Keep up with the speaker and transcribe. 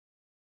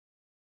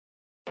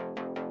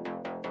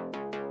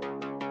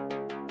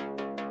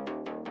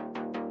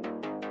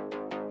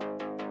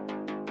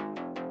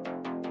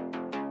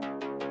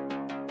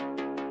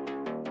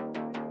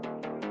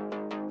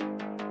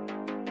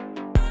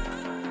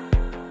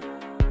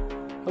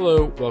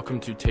Hello, welcome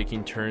to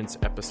Taking Turns,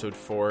 Episode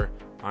 4.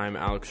 I'm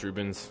Alex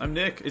Rubens. I'm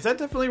Nick. Is that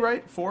definitely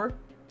right? 4?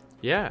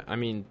 Yeah, I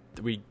mean,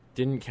 we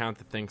didn't count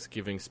the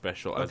Thanksgiving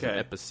special as an Okay.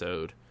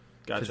 episode.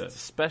 'Cause Gotcha. it's a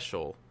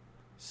special,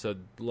 so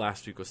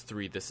last week was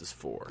 3, this is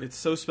 4. It's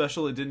so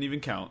special it didn't even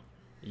count.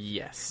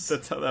 Yes.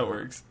 That's how that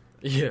works.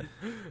 Yeah.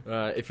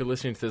 If you're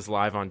listening to this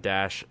live on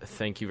Dash,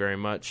 thank you very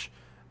much.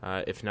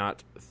 If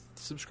not,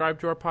 subscribe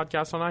to our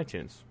podcast on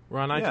iTunes. We're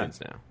on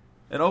iTunes now.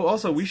 And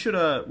also, we should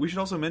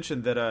also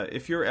mention that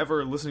if you're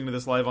ever listening to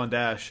this live on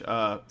Dash,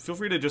 feel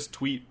free to just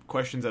tweet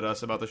questions at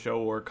us about the show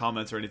or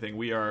comments or anything.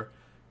 We are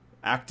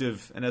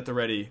active and at the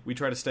ready. We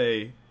try to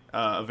stay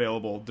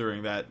available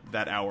during that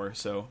hour.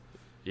 So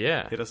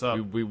Yeah. Hit us up.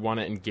 We want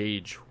to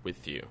engage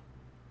with you.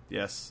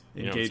 yes,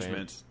 You know what I'm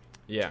engagement.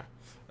 Yeah.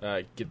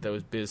 Get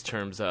those biz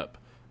terms up.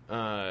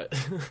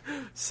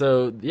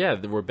 So, yeah,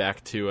 we're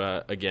back to,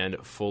 again,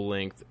 full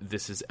length.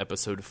 This is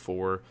episode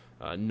 4,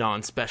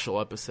 non-special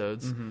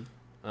episodes.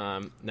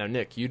 Mm-hmm. Now,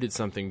 Nick, you did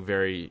something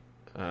very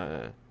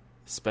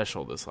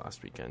special this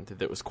last weekend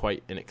that was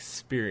quite an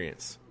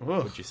experience,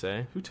 Whoa. would you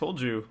say? Who told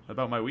you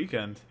about my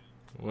weekend?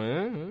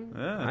 Well,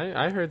 Yeah.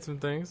 I heard some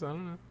things. I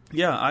don't know.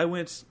 Yeah, I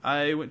went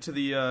to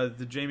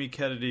the Jamie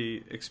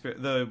Kennedy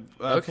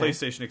Okay.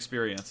 PlayStation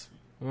experience.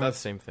 Well, That's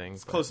the same thing.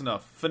 but- Close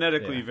enough.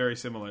 Phonetically, Yeah. very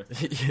similar.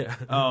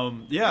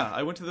 Yeah.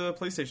 I went to the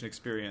PlayStation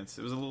Experience.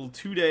 It was a little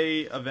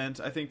 2-day event.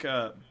 I think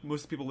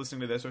most people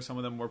listening to this, or some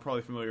of them, were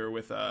probably familiar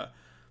with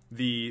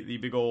the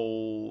big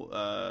ol'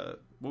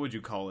 what would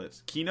you call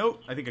it?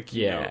 Keynote? I think a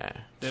keynote.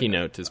 Yeah.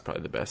 Keynote is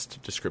probably the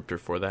best descriptor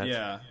for that.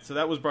 Yeah. So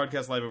that was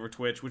broadcast live over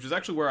Twitch, which is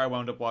actually where I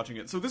wound up watching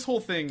it. So this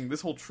whole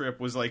trip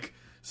was like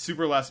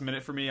super last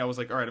minute for me. I was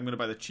like, all right, I'm going to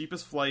buy the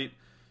cheapest flight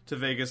to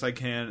Vegas I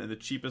can and the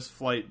cheapest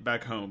flight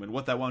back home. And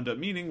what that wound up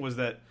meaning was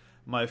that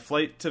my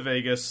flight to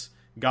Vegas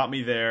got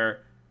me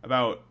there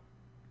about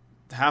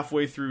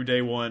halfway through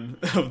day 1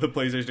 of the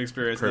PlayStation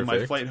Experience. And then my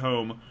Perfect. flight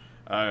home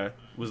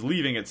was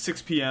leaving at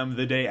 6 p.m.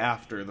 the day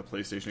after the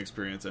PlayStation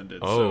Experience ended.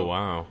 Oh, So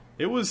wow.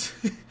 it was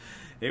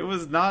it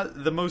was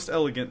not the most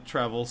elegant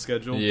travel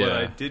schedule, but Yeah.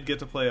 I did get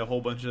to play a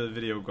whole bunch of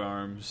video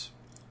games.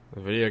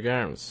 Video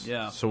games.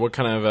 Yeah. So what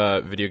kind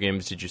of video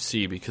games did you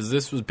see? Because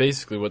this was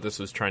basically what this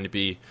was trying to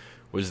be,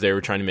 was they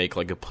were trying to make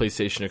like a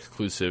PlayStation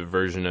exclusive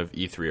version of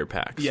E3 or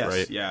PAX, Yes,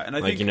 right? yeah, and I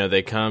like, think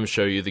they come,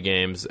 show you the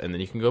games, and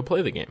then you can go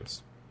play the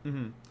games.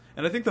 and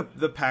I think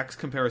the PAX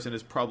comparison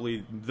is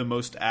probably the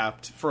most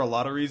apt for a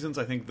lot of reasons.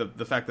 I think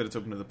the fact that it's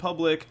open to the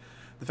public,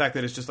 the fact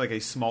that it's just like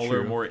a smaller,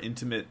 True. more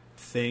intimate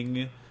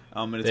thing,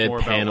 and it's They had more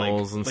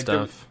panels about and like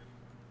stuff.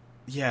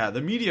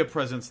 the media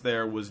presence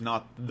there was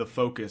not the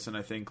focus, and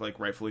I think like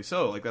rightfully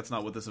so. Like that's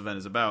not what this event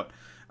is about.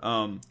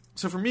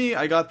 So for me,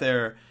 I got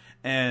there,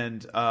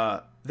 and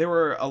there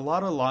were a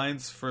lot of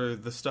lines for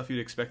the stuff you'd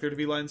expect there to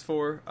be lines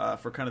for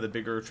kind of the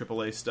bigger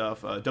AAA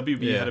stuff.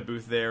 WB Yeah. had a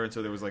booth there, and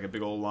so there was like a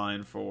big old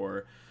line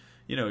for,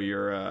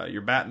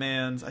 your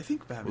Batmans. I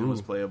think Batman was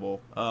Ooh.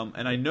 playable,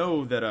 and I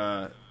know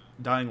that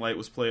Dying Light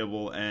was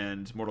playable,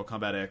 and Mortal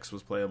Kombat X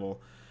was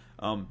playable.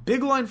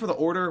 Big line for The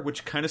Order,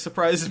 which kind of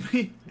surprised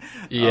me.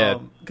 Yeah.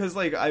 Because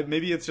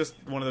maybe it's just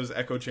one of those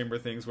echo chamber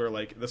things where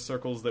like the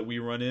circles that we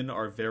run in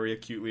are very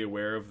acutely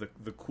aware of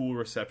the cool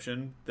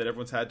reception that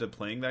everyone's had to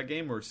playing that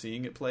game or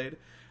seeing it played.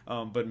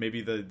 But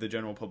maybe the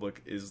general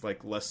public is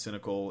like less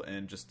cynical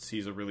and just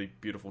sees a really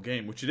beautiful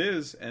game, which it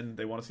is, and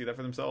they want to see that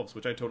for themselves,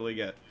 which I totally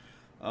get.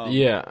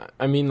 Yeah,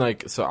 I mean,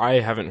 like, so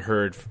I haven't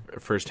heard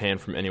firsthand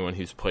from anyone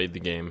who's played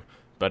the game,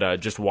 but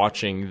just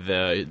watching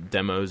the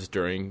demos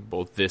during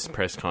both this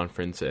press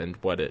conference and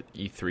what at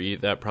E3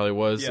 that probably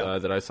was Yeah.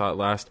 that I saw it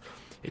last,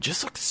 it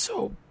just looks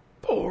so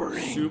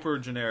boring. Super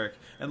generic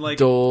and like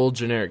Dull,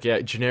 generic.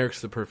 Yeah, generic's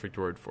the perfect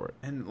word for it.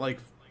 and like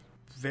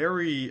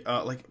very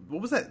like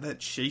what was that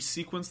chase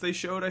sequence they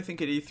showed? I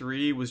think at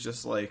E3 was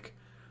just like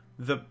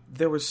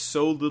there was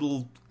so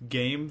little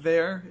game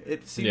there.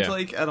 It seems Yeah.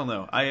 like I don't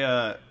know.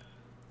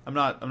 I'm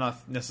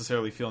not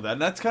necessarily feeling that,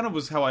 and that's kind of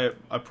was how I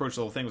approached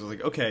the whole thing. Was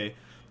like, okay,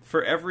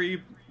 for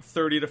every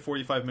 30 to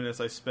 45 minutes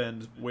I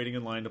spend waiting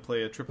in line to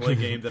play a AAA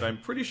game that I'm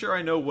pretty sure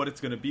I know what it's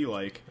going to be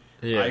like,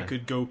 Yeah. I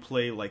could go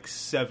play like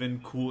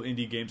 7 cool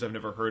indie games I've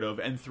never heard of,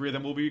 and 3 of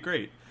them will be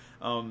great.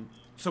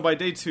 So by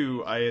day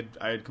 2, I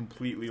had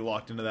completely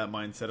locked into that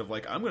mindset of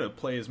like, I'm going to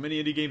play as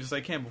many indie games as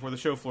I can before the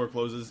show floor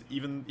closes,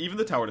 even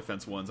the tower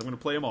defense ones. I'm going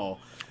to play them all.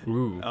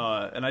 Ooh.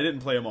 And I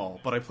didn't play them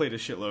all, but I played a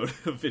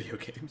shitload of video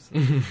games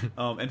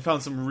and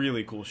found some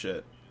really cool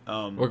shit.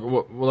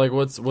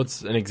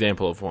 What's an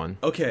example of one?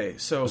 Okay,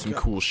 so Some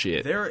cool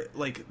shit.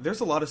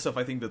 there's a lot of stuff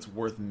I think that's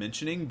worth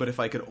mentioning, but if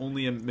I could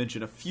only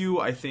mention a few,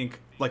 I think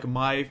like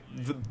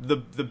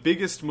the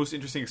biggest, most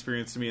interesting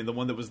experience to me, and the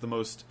one that was the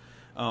most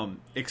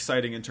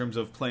exciting in terms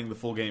of playing the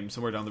full game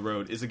somewhere down the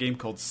road, is a game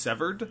called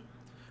Severed,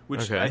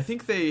 which Okay. I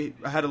think they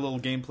had a little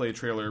gameplay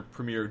trailer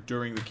premiere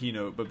during the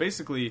keynote, but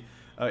basically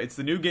it's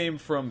the new game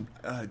from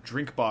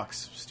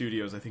Drinkbox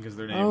Studios, I think is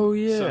their name. Oh,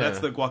 yeah. So that's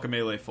the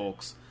Guacamelee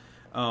folks.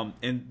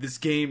 And this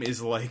game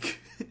is like,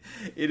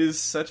 it is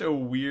such a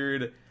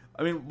weird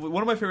I mean,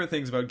 one of my favorite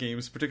things about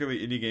games, particularly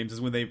indie games, is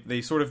when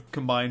they sort of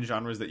combine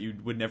genres that you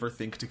would never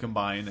think to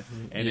combine,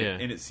 and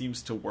it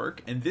seems to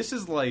work. And this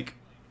is like,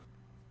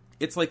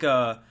 it's like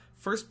a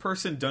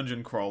first-person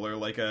dungeon crawler,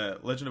 like a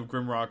Legend of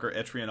Grimrock or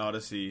Etrian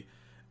Odyssey,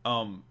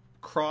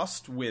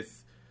 crossed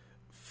with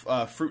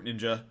Fruit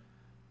Ninja,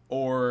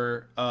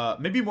 or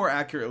maybe more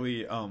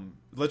accurately,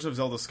 Legend of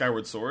Zelda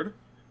Skyward Sword.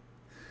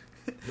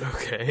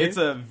 Okay. It's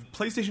a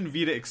PlayStation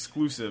Vita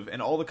exclusive,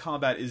 and all the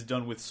combat is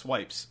done with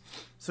swipes.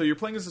 So you're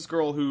playing as this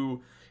girl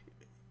who,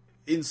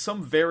 in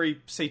some very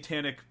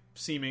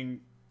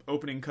satanic-seeming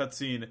opening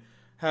cutscene,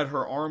 had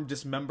her arm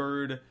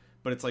dismembered,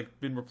 but it's like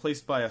been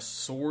replaced by a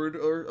sword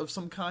or of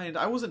some kind.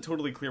 I wasn't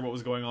totally clear what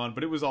was going on,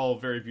 but it was all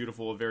very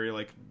beautiful, very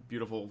like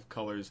beautiful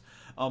colors.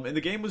 And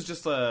the game was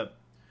just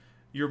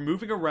you're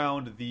moving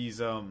around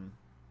these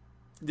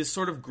this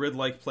sort of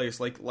grid-like place,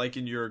 like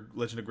in your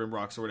Legend of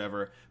Grimrocks or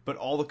whatever, but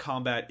all the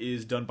combat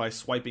is done by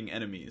swiping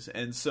enemies.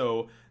 And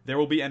so there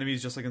will be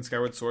enemies, just like in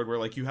Skyward Sword, where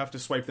like you have to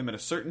swipe them at a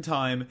certain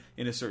time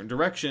in a certain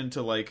direction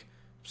to like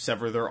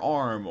sever their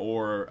arm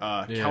or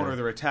counter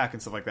their attack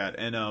and stuff like that.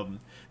 And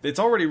it's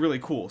already really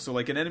cool. So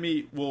like an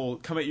enemy will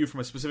come at you from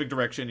a specific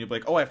direction, you'll be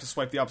like, oh, I have to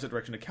swipe the opposite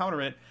direction to counter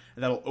it,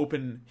 and that'll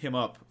open him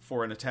up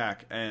for an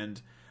attack.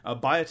 And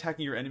by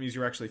attacking your enemies,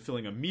 you're actually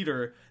filling a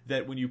meter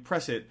that, when you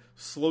press it,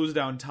 slows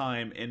down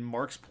time and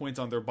marks points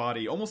on their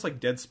body, almost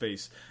like Dead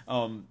Space,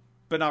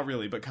 but not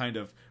really, but kind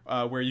of,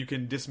 where you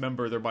can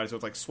dismember their body. So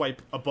it's like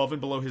swipe above and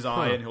below his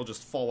eye, and he'll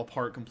just fall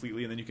apart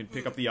completely, and then you can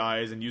pick up the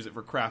eyes and use it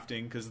for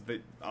crafting, because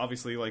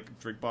obviously, like,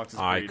 Drinkbox is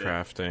eye great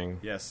crafting.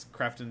 Yes,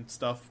 crafting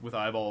stuff with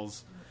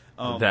eyeballs.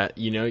 That,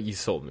 you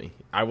sold me.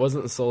 I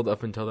wasn't sold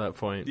up until that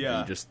point.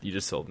 Yeah. You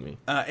just sold me.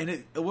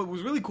 And what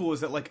was really cool is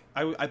that, like,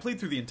 I played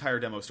through the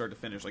entire demo start to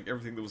finish, like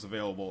everything that was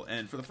available,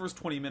 and for the first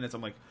 20 minutes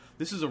I'm like,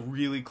 this is a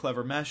really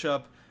clever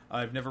mashup.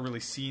 I've never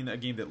really seen a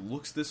game that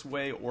looks this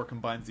way or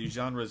combines these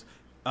genres.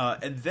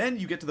 And then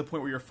you get to the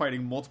point where you're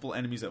fighting multiple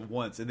enemies at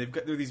once, and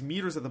there are these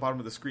meters at the bottom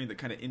of the screen that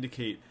kind of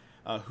indicate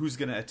who's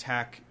going to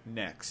attack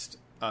next,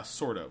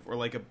 sort of, or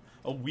like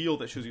a wheel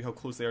that shows you how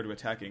close they are to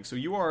attacking. So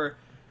you are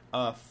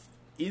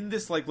in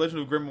this like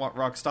Legend of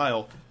Grimrock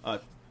style,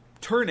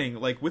 turning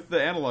like with the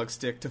analog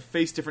stick to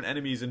face different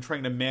enemies and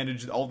trying to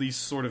manage all these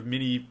sort of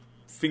mini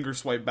finger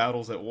swipe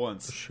battles at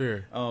once.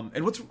 Sure.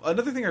 And what's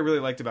another thing I really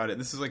liked about it,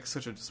 and this is like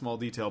such a small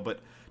detail, but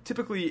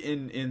typically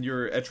in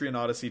your Etrian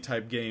Odyssey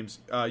type games,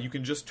 you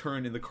can just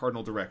turn in the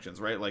cardinal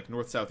directions, right? Like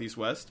north, south, east,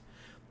 west.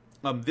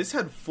 This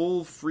had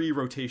full free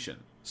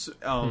rotation,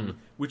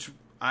 which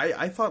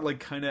I thought like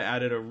kind of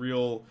added a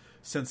real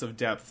sense of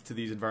depth to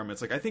these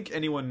environments. Like I think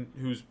anyone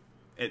who's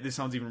this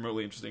sounds even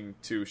remotely interesting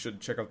too should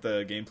check out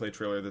the gameplay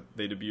trailer that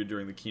they debuted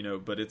during the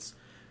keynote. But it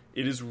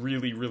is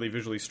really, really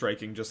visually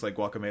striking, just like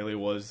Guacamelee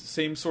was.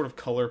 Same sort of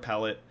color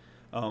palette,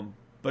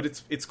 but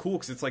it's cool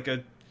because it's like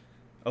a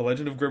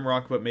Legend of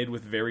Grimrock, but made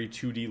with very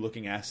 2D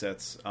looking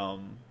assets.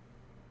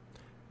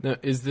 Now,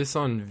 is this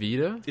on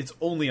Vita? It's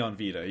only on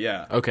Vita,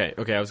 yeah. Okay.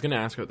 I was going to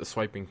ask about the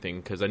swiping thing,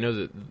 because I know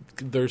that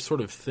their sort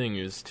of thing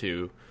is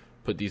to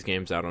put these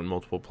games out on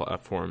multiple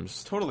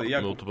platforms. Totally, yeah.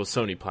 Multiple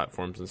Sony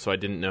platforms, and so I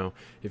didn't know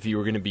if you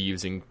were going to be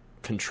using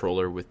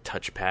controller with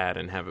touchpad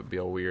and have it be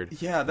all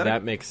weird. Yeah,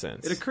 that makes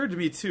sense. It occurred to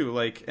me too,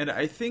 like, and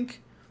I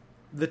think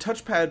the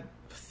touchpad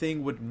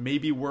thing would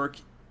maybe work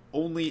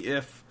only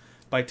if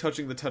by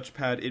touching the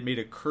touchpad it made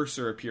a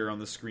cursor appear on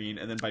the screen,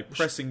 and then by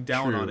pressing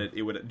down on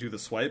it would do the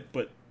swipe,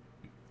 but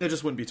it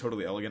just wouldn't be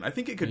totally elegant. I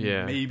think it could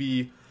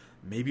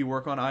maybe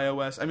work on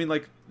iOS. I mean,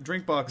 like,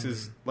 Drinkbox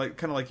is like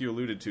kind of like you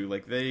alluded to,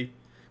 like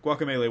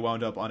Guacamelee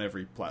wound up on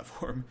every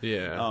platform.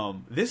 Yeah.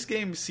 This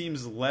game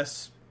seems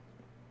less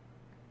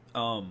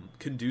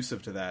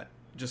conducive to that,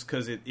 just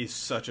because it is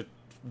such a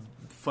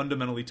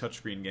fundamentally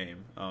touchscreen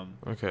game.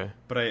 Okay.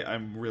 But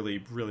I'm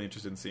really, really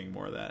interested in seeing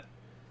more of that.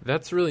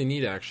 That's really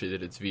neat, actually,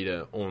 that it's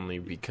Vita only,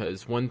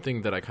 because one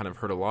thing that I kind of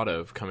heard a lot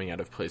of coming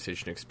out of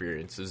PlayStation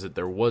Experience is that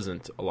there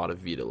wasn't a lot of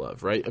Vita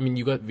love, right? I mean,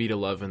 you got Vita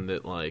love in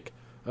that, like,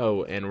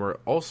 oh, and we're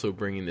also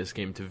bringing this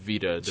game to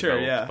Vita,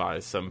 developed by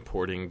some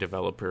porting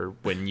developer,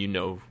 when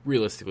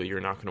realistically, you're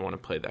not going to want to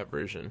play that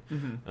version.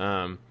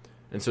 Mm-hmm.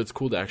 And so it's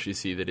cool to actually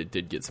see that it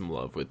did get some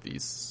love with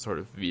these sort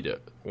of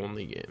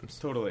Vita-only games.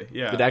 Totally,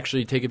 yeah. That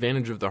actually take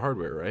advantage of the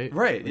hardware, right?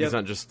 Right, yeah. It's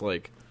not just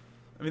like...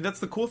 I mean,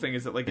 that's the cool thing,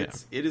 is that, like,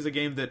 it is a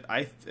game that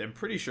I am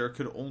pretty sure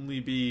could only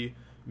be...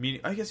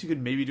 I guess you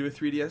could maybe do a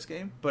 3DS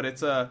game, but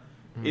it's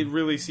it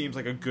really seems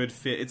like a good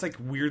fit. It's, like,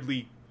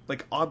 weirdly...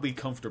 like oddly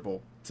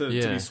comfortable to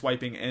be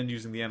swiping and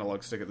using the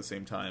analog stick at the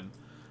same time.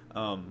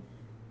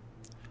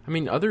 I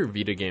mean, other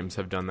Vita games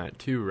have done that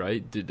too,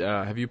 right?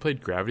 Have you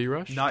played Gravity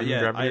Rush? Not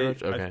yet.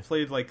 Rush? Okay. I've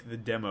played like the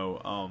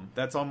demo.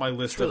 That's on my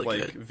list of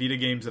like Vita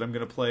games that I'm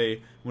going to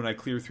play when I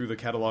clear through the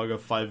catalog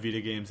of 5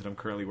 Vita games that I'm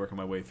currently working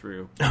my way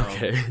through.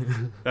 Okay.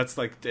 That's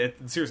like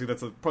seriously,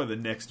 that's probably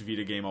the next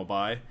Vita game I'll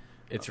buy.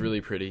 It's really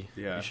pretty.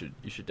 Yeah,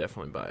 you should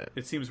definitely buy it.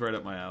 It seems right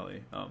up my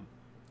alley.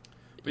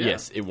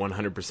 Yes, it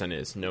 100%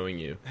 is. Knowing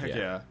you, heck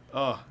yeah.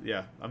 Oh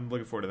yeah, I'm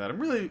looking forward to that. I'm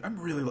really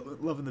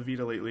loving the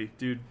Vita lately,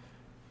 dude.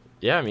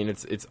 Yeah, I mean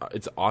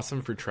it's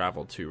awesome for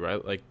travel too,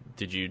 right? Like,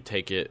 did you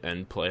take it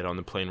and play it on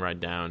the plane ride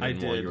down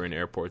and while you were in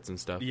airports and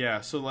stuff?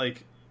 Yeah, so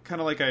like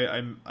kind of like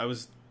I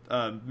was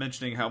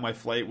mentioning how my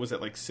flight was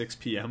at like 6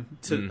 p.m.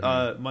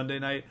 to Monday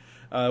night.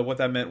 What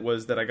that meant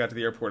was that I got to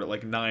the airport at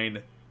like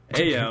 9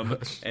 a.m.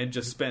 and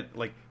just spent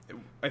like,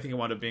 I think it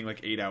wound up being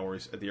like 8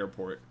 hours at the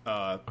airport.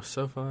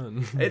 So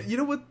fun. And you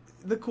know what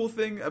the cool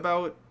thing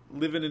about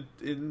living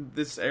in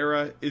this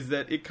era is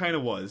that it kind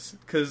of was,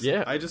 because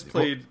I just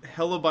played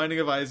hella Binding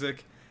of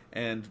Isaac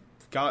and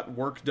got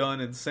work done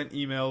and sent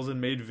emails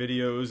and made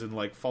videos and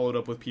like followed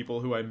up with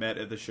people who I met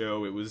at the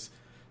show.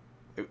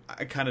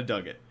 I kind of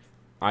dug it.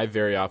 I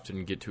very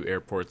often get to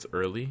airports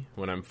early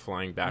when I'm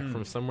flying back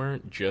from somewhere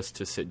just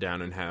to sit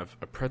down and have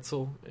a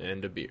pretzel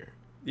and a beer.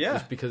 Yeah.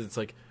 Just because it's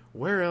like,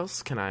 where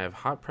else can I have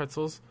hot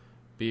pretzels,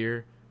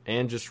 beer,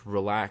 and just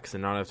relax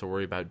and not have to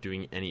worry about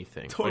doing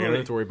anything? Totally. Like, I don't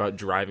have to worry about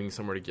driving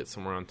somewhere to get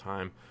somewhere on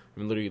time.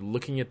 I'm literally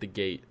looking at the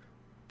gate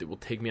that will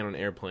take me on an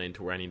airplane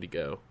to where I need to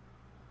go.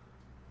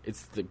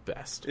 It's the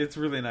best. It's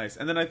really nice.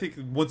 And then I think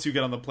once you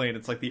get on the plane,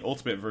 it's like the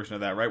ultimate version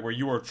of that, right? Where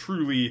you are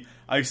truly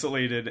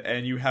isolated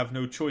and you have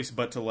no choice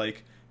but to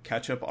like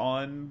catch up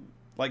on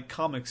like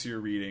comics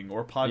you're reading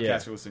or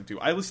podcasts you're listening to.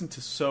 I listen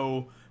to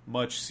so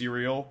much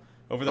Serial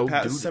over the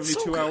past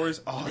 72 hours.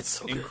 Oh, it's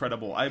so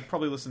incredible. Good. I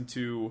probably listened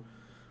to,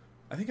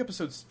 I think,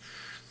 episodes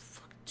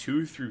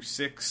 2 through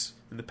 6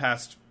 in the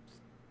past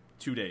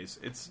 2 days.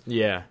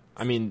 Yeah.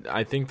 I mean,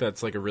 I think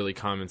that's like a really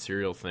common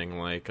Serial thing.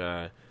 Like,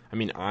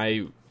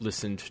 I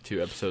listened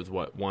to episodes,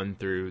 1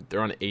 through,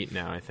 they're on 8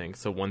 now, I think,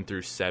 so 1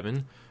 through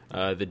 7,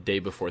 the day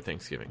before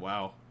Thanksgiving.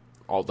 Wow.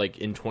 All, like,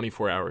 in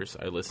 24 hours,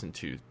 I listened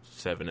to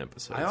 7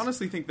 episodes. I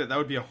honestly think that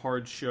would be a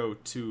hard show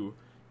to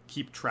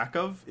keep track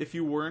of if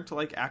you weren't,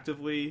 like,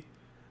 actively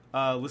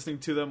listening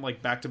to them,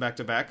 like, back to back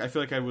to back. I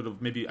feel like I would have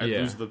I'd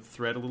lose the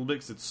thread a little bit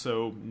because it's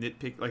so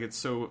nitpick, like, it's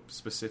so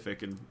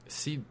specific. And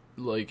see,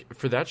 like,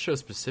 for that show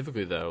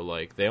specifically, though,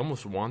 like, they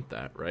almost want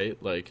that,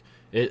 right? Like,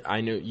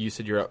 I know you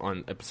said you're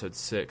on episode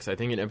 6. I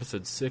think in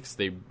episode 6,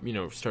 they,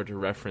 start to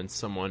reference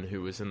someone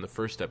who was in the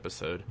first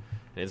episode.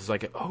 And it's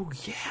like, oh,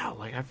 yeah,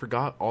 like, I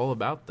forgot all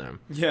about them.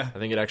 Yeah. I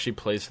think it actually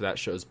plays to that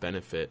show's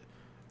benefit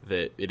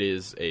that it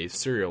is a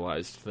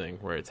serialized thing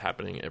where it's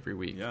happening every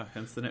week. Yeah,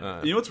 hence the name.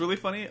 You know what's really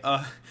funny?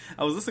 I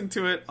was listening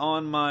to it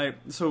on my...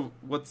 So,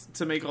 what's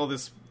to make all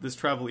this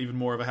travel even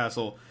more of a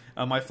hassle...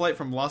 my flight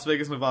from Las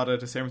Vegas, Nevada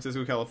to San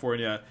Francisco,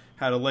 California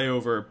had a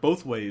layover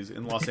both ways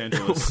in Los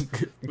Angeles,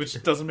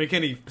 which doesn't make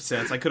any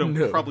sense. I could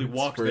have probably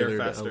walked there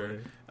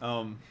faster.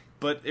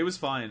 But it was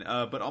fine.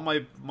 But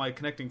on my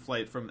connecting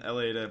flight from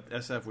LA to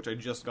SF, which I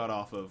just got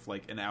off of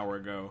like an hour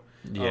ago,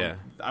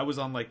 I was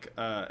on like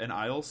an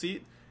aisle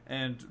seat,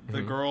 and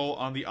the girl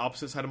on the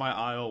opposite side of my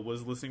aisle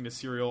was listening to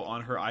Serial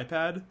on her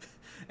iPad.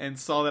 And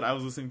saw that I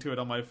was listening to it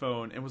on my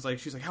phone, and was like,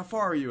 she's like, "How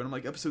far are you?" And I'm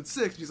like, "Episode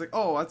 6." She's like,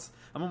 "Oh,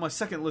 I'm on my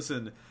second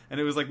listen." And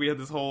it was like we had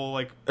this whole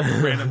like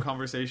random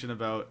conversation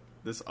about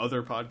this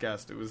other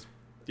podcast. It was,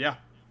 yeah.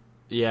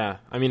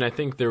 I mean, I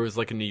think there was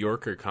like a New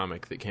Yorker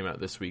comic that came out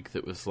this week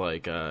that was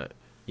like,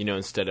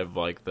 instead of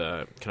like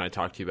the "Can I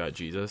talk to you about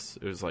Jesus?"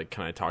 it was like,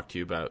 "Can I talk to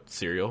you about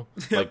Serial?"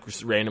 Like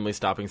just randomly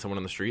stopping someone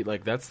on the street.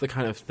 Like that's the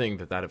kind of thing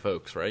that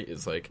evokes, right?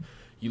 It's like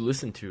you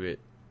listen to it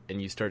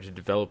and you start to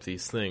develop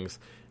these things.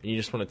 And you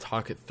just want to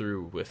talk it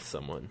through with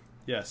someone.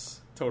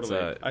 Yes,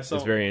 totally. It's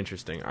very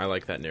interesting. I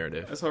like that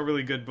narrative. I saw a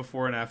really good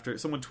before and after.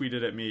 Someone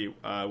tweeted at me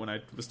when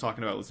I was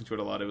talking about listening to it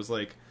a lot. It was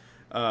like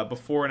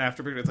before and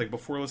after. It's like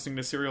before listening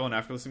to Serial and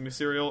after listening to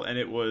Serial. And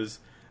it was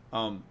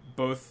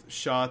both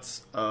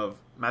shots of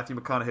Matthew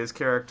McConaughey's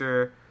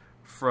character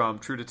from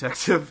True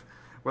Detective,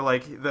 where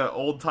like the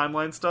old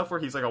timeline stuff where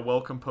he's like a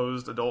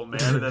well-composed adult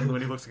man, and then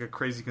when he looks like a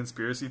crazy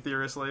conspiracy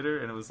theorist later,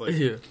 and it was like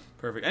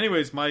perfect.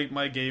 Anyways, my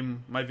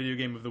video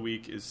game of the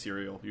week is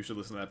Serial. You should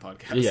listen to that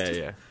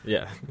podcast.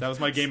 Yeah. That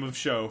was my game of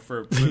show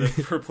for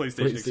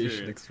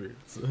PlayStation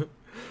experience.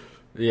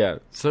 Yeah.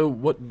 So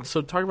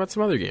talk about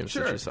some other games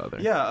that you saw there.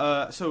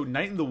 Yeah. So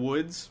Night in the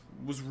Woods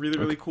was really,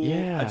 really cool.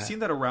 Yeah. I've seen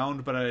that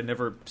around, but I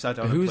never sat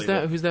down and played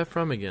it. Who's that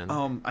from again?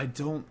 I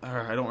don't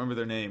remember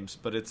their names,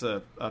 but it's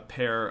a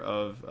pair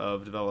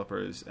of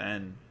developers,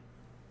 and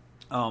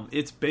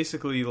it's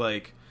basically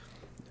like,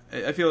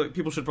 I feel like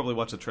people should probably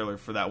watch the trailer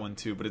for that one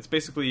too, but it's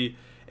basically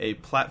a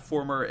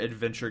platformer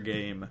adventure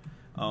game.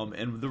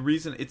 And the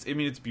reason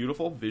it's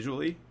beautiful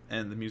visually,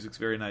 and the music's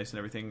very nice and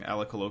everything.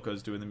 Alec Coloca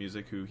is doing the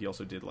music, who he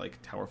also did like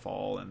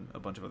Towerfall and a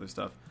bunch of other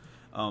stuff.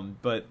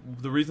 But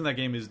the reason that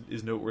game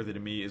is noteworthy to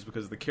me is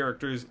because the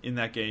characters in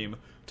that game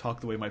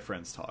talk the way my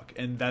friends talk,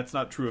 and that's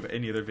not true of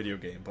any other video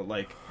game. But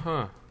like,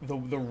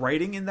 the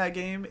writing in that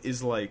game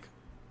is like,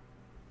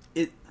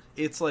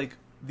 it's like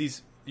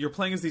these, you're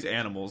playing as these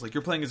animals. Like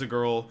you're playing as a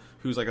girl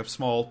who's like a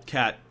small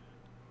cat,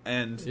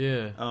 and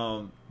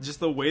just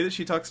the way that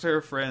she talks to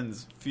her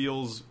friends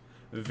feels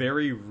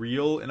very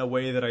real in a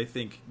way that I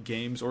think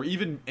games or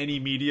even any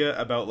media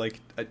about like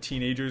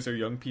teenagers or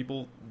young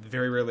people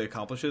very rarely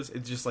accomplishes.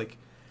 It's just like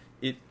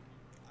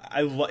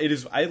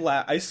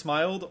I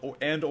smiled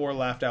or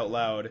laughed out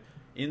loud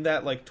in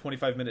that like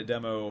 25-minute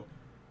demo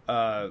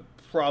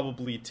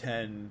probably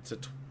 10 to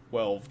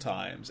 12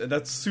 times, and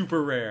that's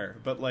super rare.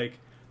 But like,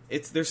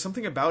 there's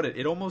something about it.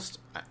 It almost,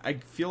 I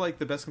feel like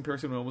the best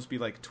comparison would almost be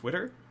like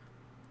Twitter.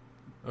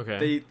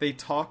 Okay. They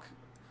talk.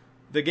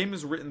 The game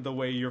is written the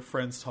way your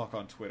friends talk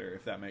on Twitter,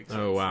 if that makes sense.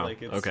 Oh wow.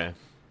 Like, Okay.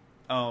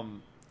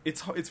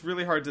 It's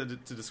really hard to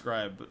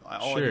describe. But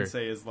all I can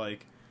say is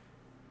like,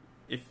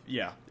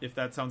 if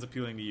that sounds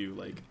appealing to you,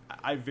 like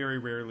I very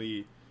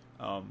rarely,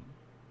 I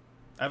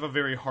have a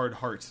very hard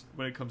heart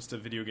when it comes to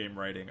video game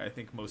writing. I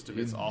think most of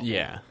it's awful.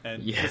 Yeah,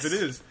 and yes. because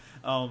it is.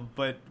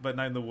 But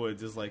Night in the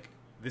Woods is like,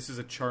 this is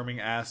a charming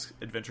ass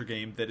adventure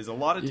game that is a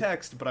lot of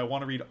text, but I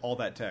want to read all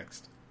that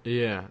text.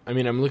 Yeah, I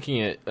mean, I'm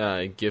looking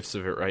at GIFs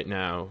of it right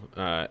now,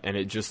 and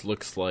it just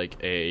looks like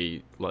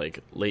a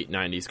late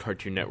 '90s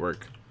Cartoon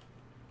Network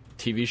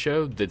TV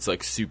show that's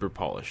like super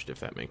polished,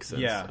 if that makes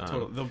sense. Yeah,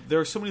 totally. There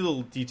are so many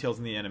little details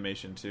in the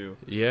animation too.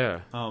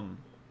 Yeah,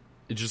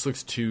 it just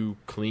looks too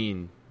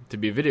clean to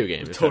be a video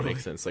game. If that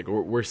makes sense. Like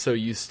we're so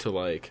used to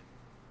like.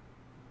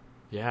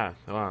 Yeah,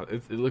 wow,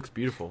 it looks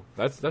beautiful.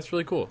 That's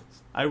really cool.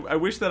 I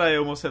wish that I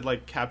almost had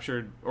like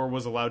captured or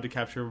was allowed to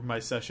capture my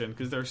session,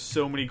 because there's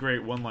so many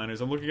great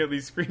one-liners. I'm looking at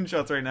these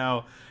screenshots right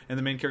now, and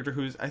the main character,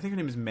 I think her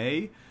name is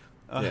May,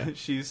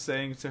 she's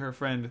saying to her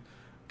friend,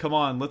 "Come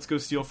on, let's go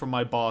steal from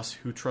my boss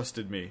who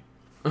trusted me."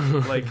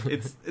 Like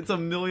it's a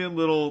million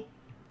little.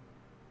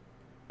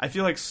 I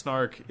feel like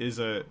snark is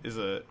a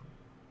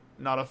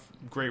not a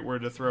great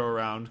word to throw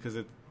around, because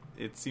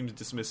it seems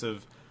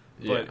dismissive,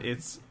 but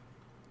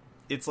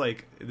it's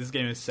like, this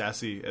game is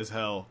sassy as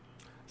hell.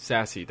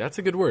 Sassy, that's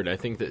a good word. I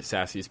think that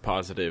sassy is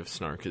positive,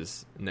 snark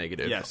is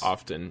negative. Yes.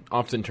 Often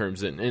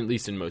terms, at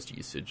least in most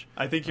usage.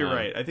 I think you're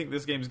right. I think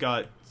this game's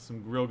got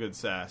some real good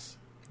sass.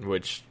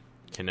 Which,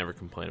 can never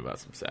complain about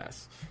some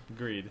sass.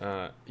 Agreed.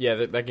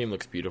 Yeah, that game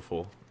looks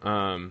beautiful.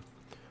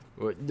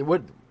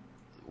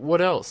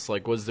 What else?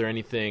 Like, was there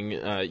anything...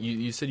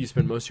 you said you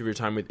spent most of your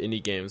time with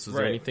indie games. Was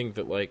there anything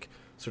that, like,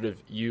 sort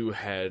of you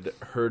had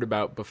heard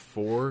about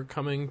before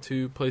coming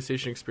to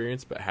PlayStation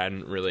Experience, but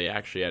hadn't really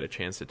actually had a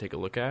chance to take a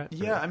look at?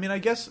 Yeah, I mean, I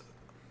guess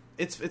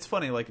it's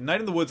funny. Like, Night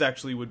in the Woods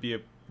actually would be a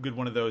good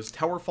one of those.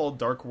 Towerfall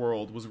Dark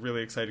World was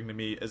really exciting to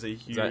me as a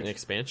huge... Is that an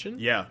expansion?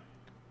 Yeah.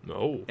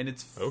 Oh. And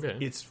it's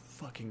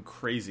fucking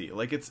crazy.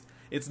 Like, it's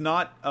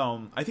not...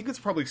 I think it's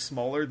probably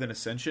smaller than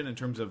Ascension in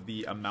terms of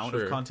the amount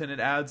of content it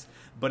adds,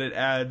 but it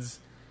adds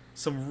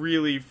some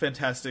really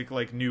fantastic,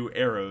 like, new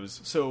arrows.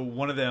 So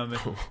one of them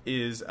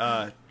is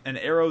an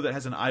arrow that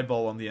has an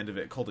eyeball on the end of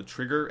it called a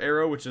trigger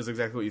arrow, which is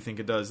exactly what you think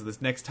it does.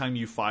 This next time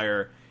you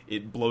fire,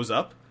 it blows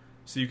up.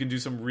 So you can do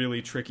some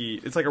really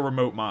tricky... It's like a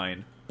remote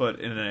mine, but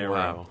in an arrow.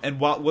 Wow. And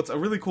what's a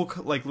really cool,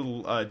 like,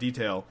 little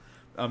detail...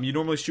 you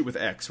normally shoot with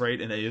X,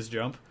 right? And A is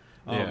jump.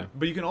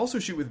 But you can also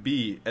shoot with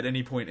B at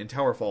any point in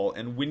Towerfall.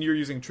 And when you're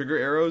using trigger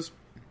arrows,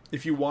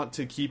 if you want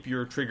to keep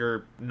your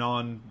trigger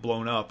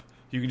non-blown up,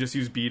 you can just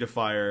use B to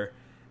fire,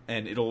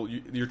 and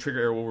your trigger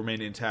arrow will remain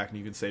intact, and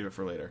you can save it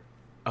for later.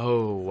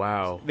 Oh,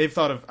 wow. They've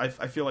thought of... I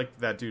feel like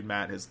that dude,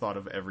 Matt, has thought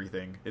of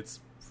everything. It's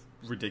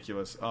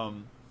ridiculous.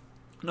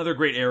 Another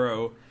great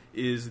arrow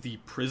is the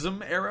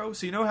Prism arrow.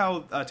 So you know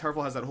how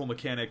Towerfall has that whole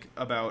mechanic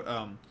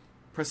about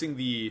pressing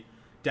the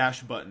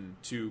dash button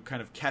to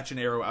kind of catch an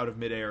arrow out of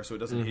midair so it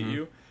doesn't hit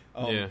you.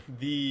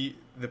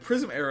 The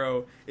Prism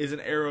arrow is an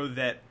arrow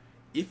that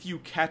if you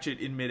catch it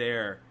in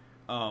midair,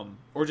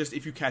 or just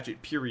if you catch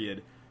it,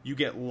 period, you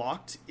get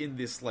locked in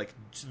this like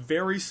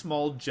very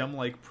small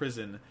gem-like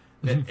prison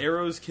that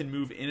arrows can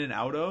move in and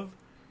out of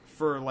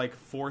for like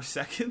 4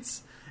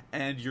 seconds,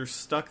 and you're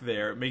stuck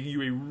there, making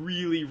you a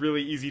really,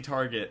 really easy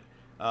target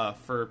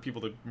for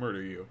people to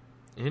murder you.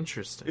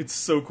 Interesting. It's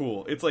so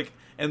cool. It's like,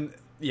 and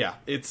yeah,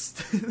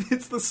 it's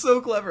so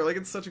clever. Like,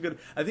 it's such a good...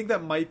 I think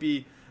that might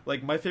be...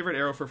 Like, my favorite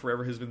arrow for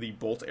forever has been the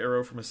bolt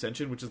arrow from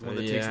Ascension, which is the one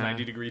that takes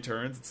 90-degree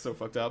turns. It's so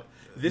fucked up.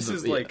 This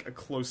is, like, a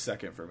close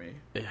second for me.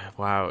 Yeah,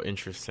 wow,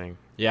 interesting.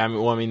 Yeah,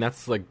 I mean,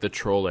 that's, like, the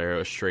troll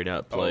arrow straight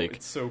up. Like,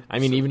 it's so I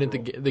mean, so even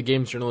cool. at the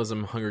Games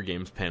Journalism Hunger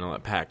Games panel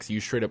at PAX, you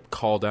straight up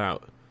called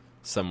out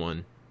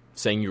someone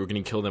saying you were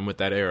going to kill them with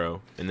that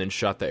arrow, and then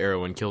shot the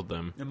arrow and killed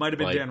them. It might have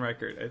been Dan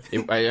Reichert, I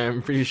think.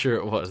 I'm pretty sure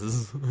it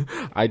was.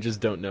 I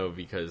just don't know,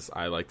 because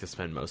I like to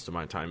spend most of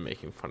my time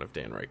making fun of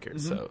Dan Reichert,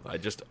 so I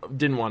just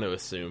didn't want to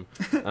assume.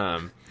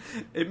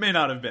 It may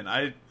not have been.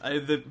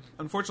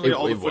 Unfortunately,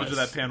 all the footage of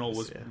that panel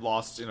was yeah.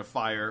 lost in a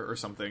fire or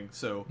something.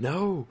 So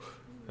no,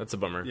 that's a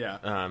bummer.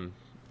 Yeah.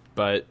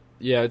 But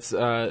yeah, it's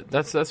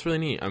that's really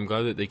neat. I'm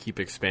glad that they keep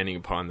expanding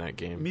upon that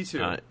game. Me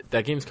too.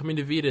 That game's coming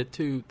to Vita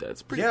too.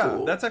 That's pretty cool.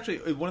 Yeah, that's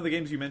actually one of the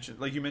games you mentioned.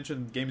 Like, you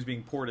mentioned games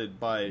being ported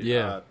by.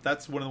 Yeah.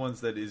 That's one of the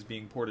ones that is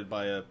being ported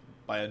by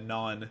a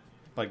non,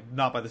 like,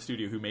 not by the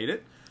studio who made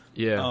it.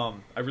 Yeah.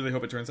 I really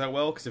hope it turns out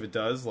well, because if it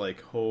does,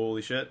 like,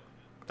 holy shit,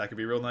 that could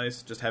be real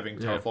nice. Just having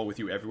Towerfall with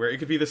you everywhere. It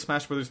could be the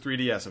Smash Brothers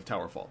 3DS of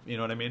Towerfall. You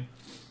know what I mean?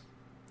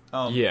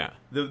 Yeah.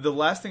 The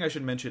last thing I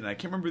should mention, and I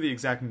can't remember the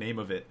exact name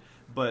of it,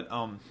 but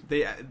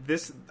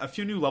a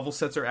few new level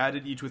sets are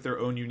added, each with their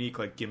own unique,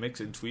 like, gimmicks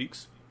and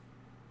tweaks.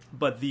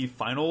 But the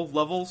final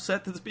level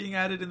set that's being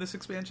added in this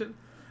expansion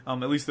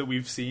at least that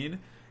we've seen,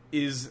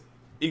 is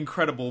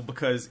incredible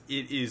because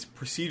it is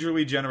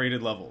procedurally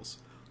generated levels.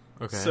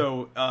 Okay.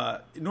 So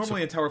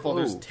normally in Towerfall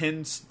there's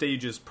 10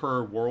 stages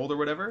per world or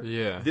whatever.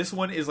 Yeah. This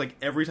one is like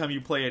every time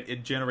you play it,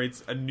 it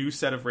generates a new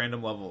set of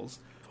random levels.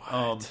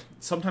 What?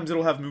 Sometimes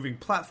it'll have moving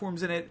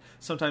platforms in it.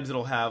 Sometimes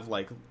it'll have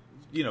like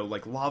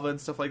lava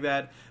and stuff like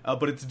that.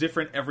 But it's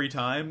different every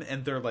time,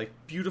 and they're like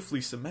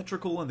beautifully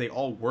symmetrical, and they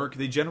all work.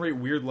 They generate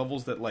weird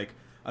levels that like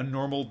a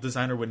normal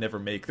designer would never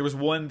make. There was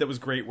one that was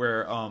great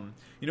where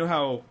you know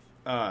how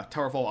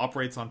Towerfall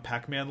operates on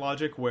Pac-Man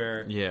logic,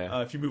 where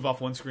if you move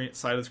off one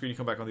side of the screen, you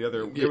come back on the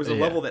other. There was a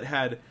level that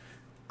had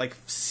like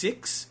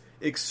 6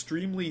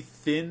 extremely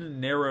thin,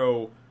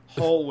 narrow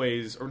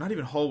hallways, or not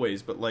even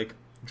hallways, but like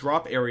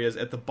drop areas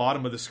at the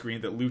bottom of the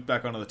screen that looped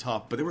back onto the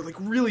top. But they were like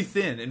really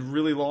thin and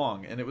really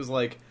long, and it was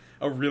like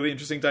a really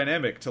interesting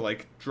dynamic to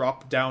like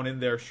drop down in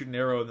there, shoot an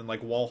arrow, and then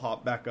like wall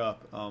hop back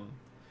up.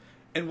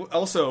 And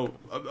also,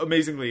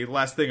 amazingly,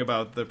 last thing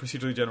about the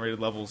procedurally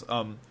generated levels,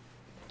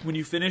 when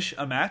you finish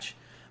a match,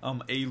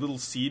 a little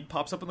seed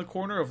pops up in the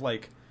corner of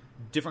like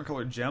different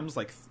colored gems,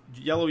 like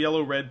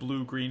yellow, red,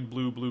 blue, green,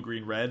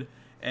 green, red.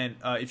 And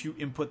if you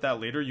input that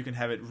later, you can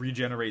have it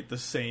regenerate the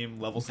same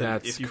level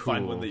set if you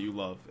find one that you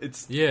love.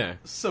 It's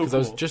so cool. Because I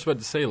was just about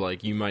to say,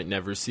 like, you might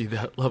never see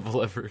that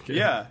level ever again.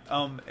 Yeah,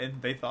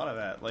 and they thought of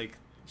that. Like,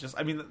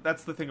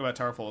 that's the thing about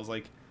Towerfall is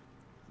like,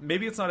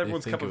 maybe it's not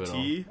everyone's cup of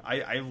tea.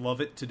 I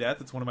love it to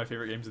death. It's one of my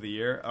favorite games of the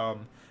year.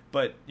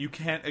 But you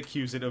can't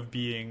accuse it of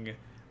being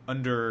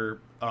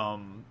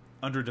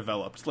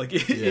underdeveloped. Like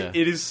it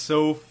is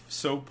so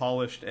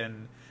polished,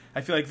 and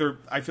I feel like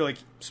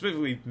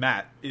specifically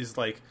Matt is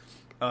like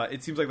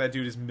it seems like that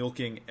dude is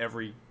milking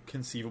every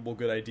conceivable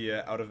good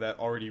idea out of that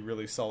already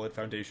really solid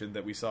foundation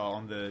that we saw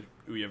on the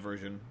Ouya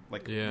version,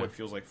 like what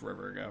feels like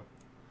forever ago.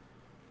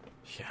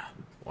 Yeah.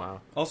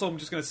 Wow. Also, I'm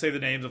just gonna say the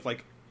names of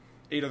like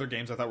 8 other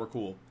games I thought were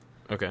cool.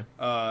 Okay.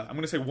 I'm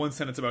gonna say one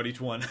sentence about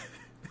each one.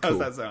 How does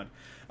that sound?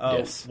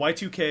 Yes.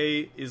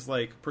 Y2K is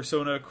like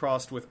Persona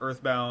crossed with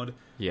Earthbound.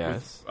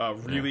 Yes.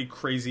 With really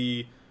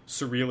crazy,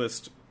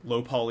 surrealist,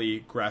 low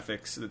poly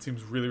graphics. That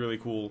seems really, really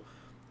cool.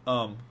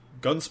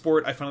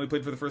 Gunsport, I finally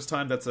played for the first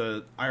time. That's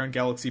a Iron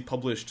Galaxy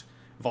published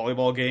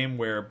volleyball game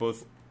where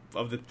both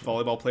of the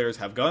volleyball players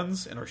have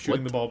guns and are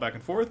shooting the ball back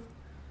and forth.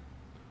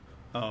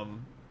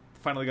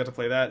 Finally got to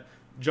play that.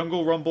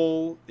 Jungle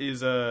Rumble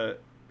is a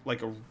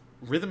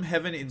Rhythm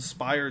Heaven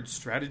inspired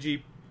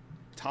strategy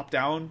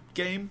top-down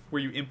game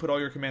where you input all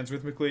your commands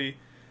rhythmically.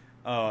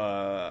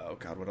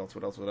 What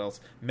else?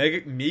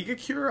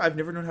 Megacure? I've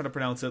never known how to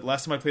pronounce it.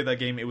 Last time I played that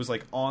game, it was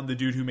like on the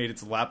dude who made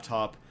its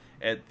laptop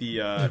at the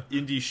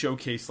indie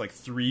showcase like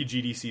 3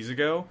 GDCs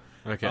ago.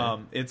 Okay.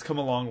 It's come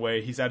a long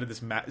way. He's added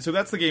this map. So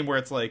that's the game where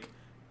it's like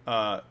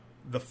the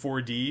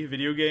 4D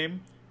video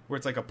game, where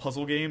it's like a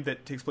puzzle game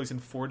that takes place in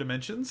 4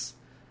 dimensions.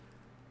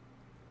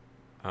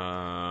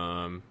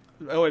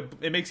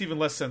 It makes even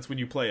less sense when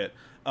you play it.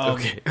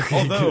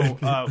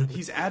 Although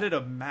he's added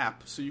a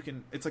map, so you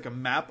can. It's like a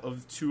map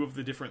of 2 of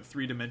the different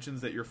 3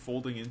 dimensions that you're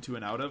folding into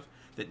and out of.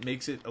 That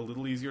makes it a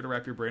little easier to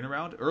wrap your brain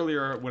around.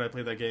 Earlier, when I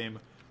played that game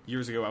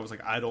years ago, I was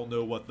like, I don't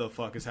know what the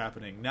fuck is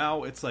happening.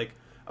 Now it's like,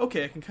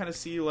 okay, I can kind of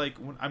see like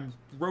when I'm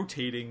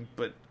rotating,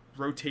 but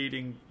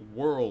rotating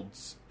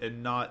worlds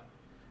and not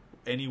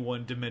any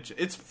one dimension.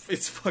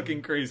 It's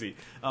fucking crazy.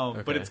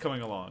 But it's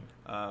coming along.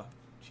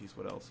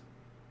 What else?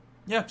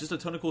 Yeah, just a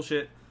ton of cool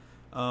shit.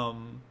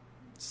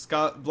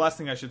 Last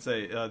thing I should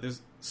say,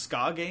 there's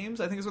Ska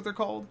Games, I think is what they're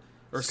called.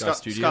 Or Ska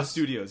Studios? Ska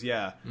Studios,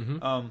 yeah.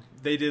 Mm-hmm.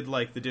 They did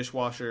like The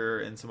Dishwasher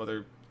and some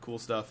other cool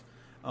stuff.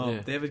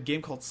 They have a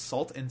game called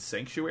Salt and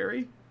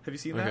Sanctuary. Have you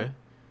seen that?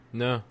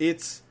 No.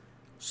 It's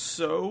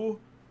so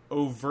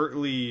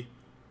overtly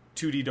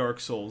 2D Dark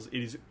Souls.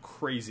 It is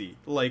crazy.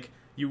 Like,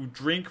 you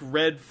drink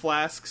red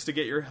flasks to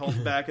get your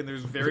health back, and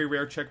there's very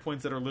rare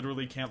checkpoints that are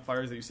literally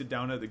campfires that you sit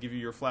down at that give you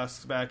your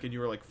flasks back, and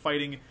you are like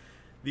fighting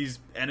these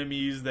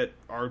enemies that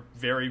are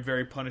very,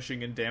 very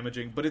punishing and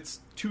damaging. But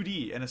it's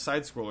 2D and a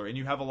side scroller, and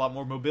you have a lot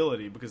more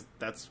mobility because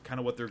that's kind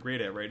of what they're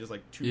great at, right? Is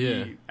like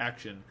 2D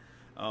action.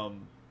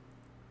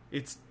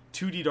 It's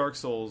 2D Dark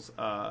Souls,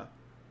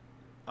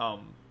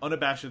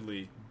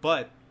 unabashedly,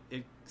 but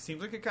it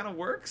seems like it kind of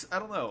works. I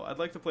don't know. I'd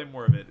like to play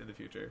more of it in the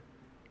future.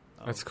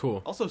 That's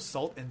cool. Also,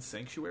 Salt and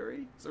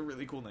Sanctuary is a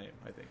really cool name,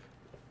 I think.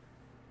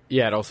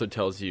 Yeah, it also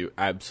tells you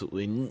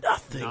absolutely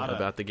nothing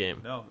about the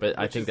game. No, but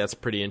I think that's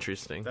pretty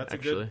interesting,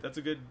 actually. It's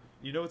a good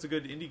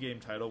indie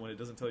game title when it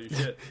doesn't tell you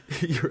shit.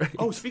 You're right.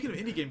 Oh, speaking of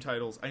indie game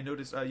titles, I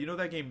noticed, you know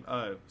that game,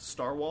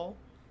 Starwall?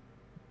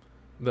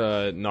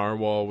 The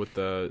narwhal with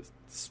the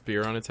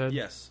spear on its head?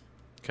 Yes.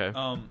 Okay.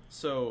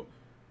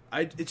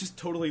 It's just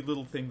totally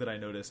little thing that I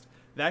noticed.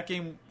 That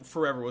game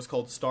forever was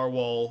called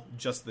Starwall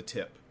Just the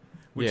Tip,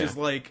 which is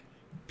like,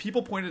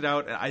 people pointed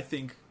out, and I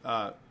think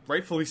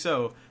rightfully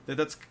so,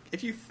 that's,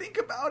 if you think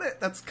about it,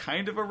 that's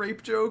kind of a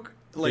rape joke.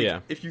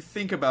 Like, if you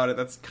think about it,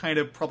 that's kind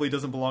of probably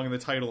doesn't belong in the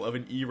title of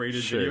an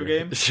E-rated video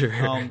game.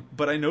 Sure.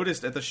 But I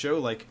noticed at the show,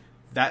 like,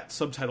 that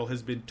subtitle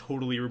has been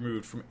totally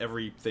removed from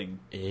everything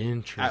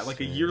Interesting. at like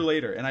a year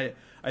later. And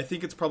I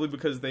think it's probably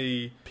because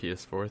they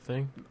PS4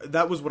 thing?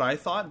 that was what I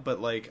thought, but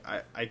like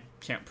I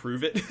can't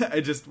prove it. I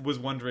just was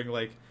wondering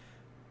like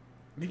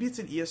maybe it's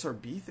an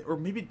ESRB or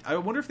maybe I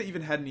wonder if they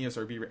even had an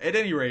ESRB. At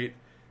any rate,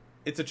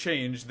 it's a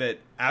change that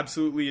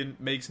absolutely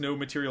makes no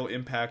material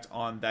impact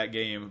on that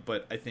game,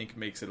 but I think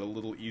makes it a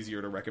little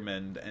easier to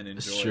recommend and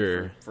enjoy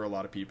Sure. for a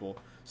lot of people.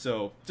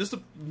 So just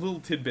a little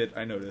tidbit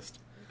I noticed.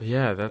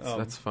 Yeah,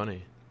 that's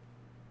funny.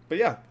 But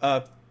yeah,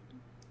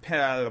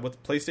 what's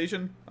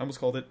PlayStation? I almost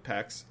called it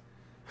PAX.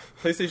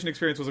 PlayStation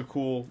Experience was a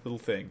cool little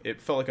thing.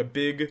 It felt like a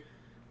big,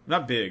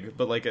 not big,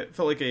 but like it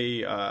felt like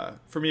a.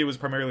 For me, it was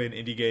primarily an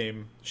indie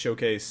game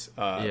showcase.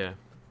 Yeah.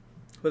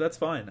 But that's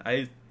fine.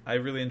 I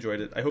really enjoyed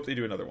it. I hope they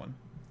do another one.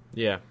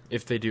 Yeah,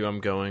 if they do, I'm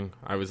going.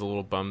 I was a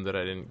little bummed that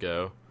I didn't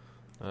go,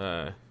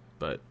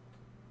 but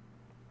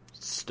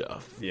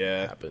stuff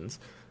happens.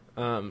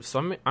 So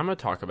I'm gonna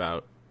talk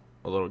about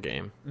a little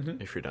game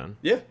if you're done.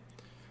 Yeah.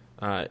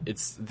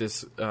 It's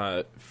this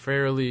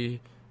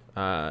fairly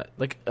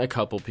like a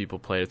couple people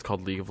play it. It's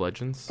called League of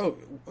Legends. Oh,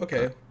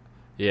 okay.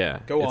 Yeah,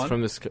 Go it's on.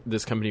 from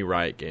this company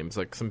Riot Games.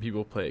 Like some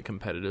people play it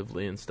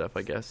competitively and stuff.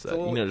 I guess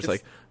So just it's-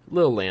 like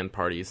little LAN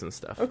parties and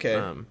stuff.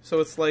 Okay. So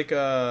it's like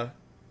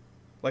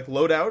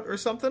Loadout or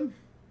something.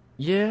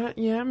 Yeah.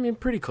 I mean,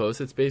 pretty close.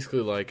 It's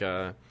basically like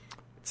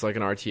it's like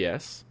an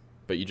RTS,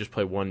 but you just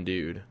play one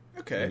dude.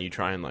 Okay. And you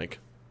try and like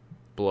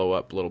blow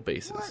up little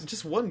bases. What?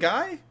 Just one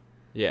guy?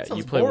 Yeah, Sounds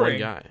you play boring. one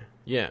guy.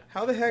 Yeah.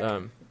 How the heck?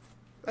 Um,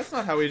 That's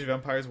not how Age of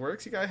Empires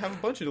works. You gotta have a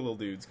bunch of little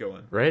dudes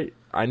going. right?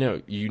 I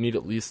know. You need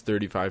at least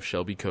 35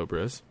 Shelby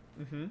Cobras,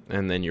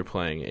 and then you're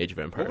playing Age of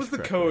Empires. What was the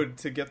correctly. code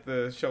to get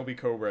the Shelby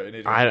Cobra in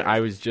Age of I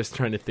Empires? was just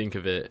trying to think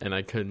of it, and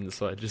I couldn't,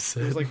 so I just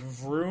said... It was like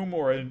Vroom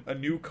or a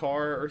new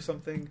car or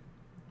something.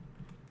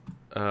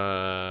 If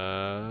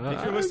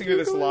you're listening to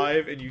this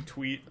live and you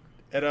tweet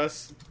at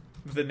us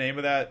the name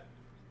of that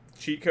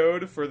cheat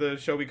code for the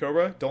Shelby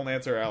Cobra, don't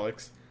answer,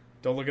 Alex.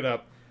 Don't look it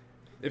up.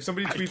 If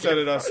somebody tweets that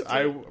at us,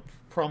 I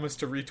promise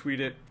to retweet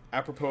it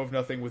apropos of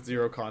nothing with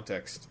zero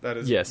context. That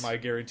is Yes. my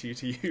guarantee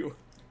to you.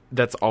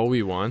 That's all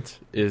we want,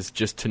 is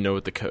just to know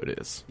what the code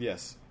is.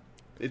 Yes.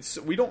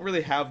 We don't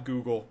really have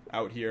Google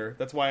out here.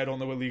 That's why I don't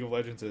know what League of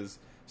Legends is.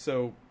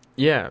 So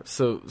Yeah,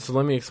 so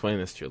let me explain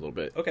this to you a little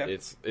bit. Okay.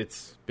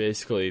 It's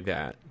basically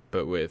that,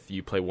 but with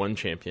you play one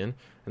champion,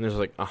 and there's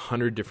like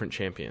 100 different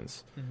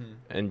champions,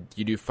 and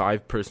you do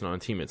 5 person on a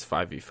team. It's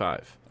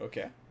 5v5,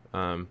 okay.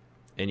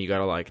 and you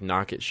gotta like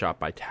not get shot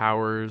by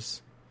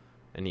towers,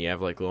 and you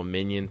have like little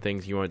minion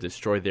things. You want to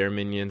destroy their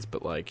minions,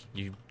 but like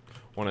you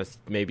want to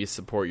maybe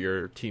support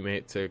your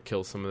teammate to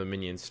kill some of the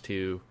minions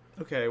too.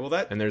 Okay, well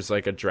that And there's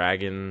like a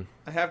dragon.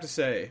 I have to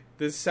say,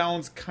 this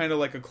sounds kind of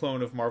like a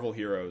clone of Marvel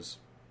Heroes.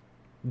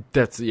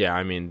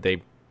 I mean,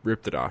 they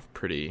ripped it off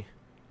pretty.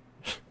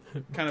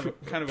 Kind of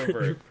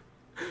overt.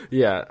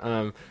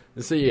 Yeah.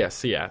 So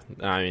yeah.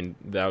 I mean,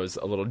 that was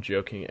a little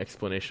joking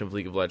explanation of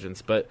League of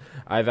Legends, but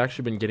I've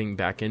actually been getting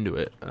back into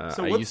it.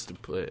 So I what's- used to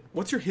play it.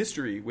 What's your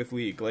history with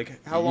League?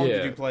 Like, how long did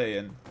Yeah. you play?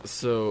 And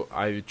So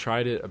I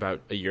tried it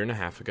about a year and a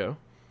half ago,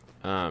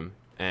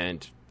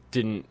 and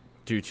didn't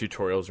do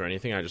tutorials or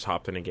anything. I just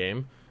hopped in a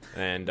game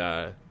and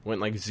went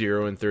like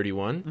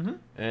 0-31.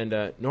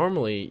 And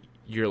normally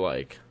you're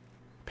like,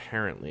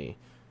 apparently,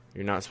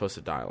 you're not supposed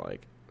to die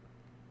like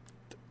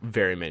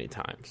very many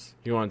times.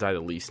 You want to die the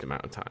least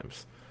amount of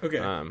times. okay,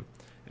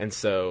 And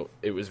so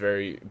it was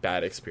very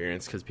bad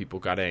experience because people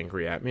got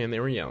angry at me and they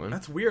were yelling.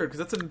 that's weird because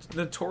that's a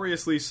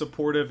notoriously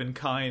supportive and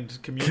kind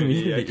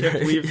community. I can't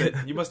right? believe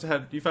that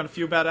you found a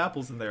few bad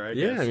apples in there. I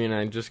Yeah, guess. I mean,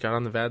 I just got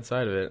on the bad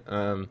side of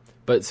it.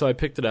 But so I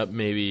picked it up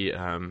maybe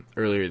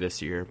earlier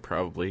this year,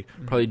 probably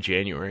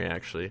January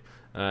actually,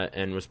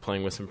 and was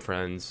playing with some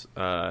friends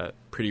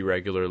pretty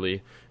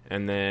regularly.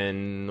 And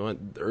then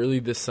early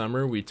this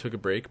summer, we took a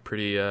break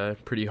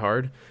pretty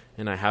hard,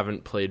 and I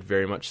haven't played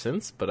very much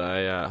since. But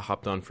I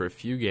hopped on for a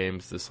few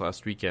games this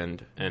last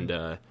weekend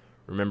and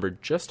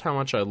remembered just how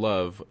much I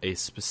love a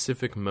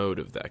specific mode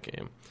of that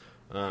game.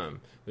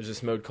 There's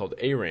this mode called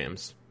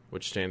ARAMs,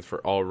 which stands for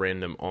All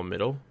Random, All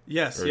Middle.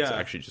 Yes, Or yeah. it's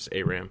actually just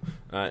ARAM.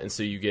 And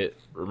so you get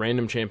a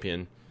random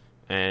champion,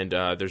 and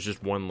there's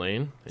just one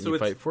lane, and So you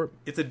it's- fight for it.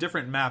 It's a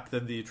different map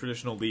than the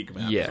traditional League map.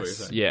 Is what you're Yes,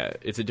 saying. yeah.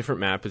 It's a different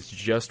map. It's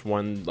just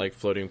one, like,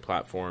 floating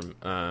platform.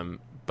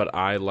 But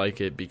I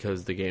like it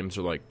because the games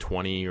are, like,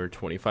 20 or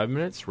 25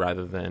 minutes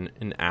rather than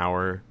an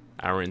hour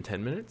and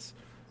 10 minutes.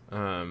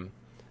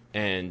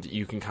 And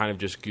you can kind of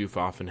just goof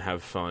off and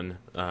have fun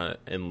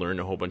and learn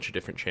a whole bunch of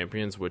different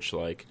champions, which,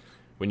 like,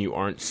 when you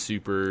aren't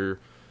super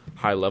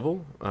high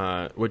level,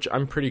 which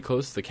I'm pretty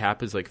close. The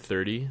cap is like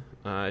 30,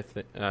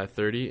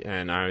 30,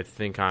 and I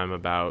think I'm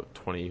about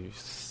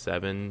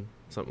 27,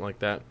 something like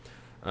that,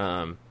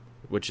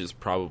 which is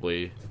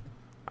probably,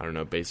 I don't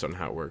know, based on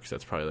how it works,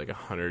 that's probably like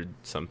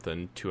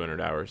 100-something,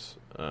 200 hours.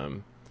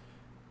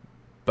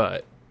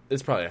 But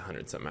it's probably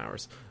 100-something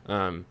hours.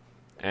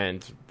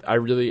 And I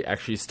really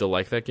actually still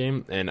like that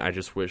game, and I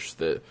just wish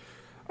that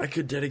I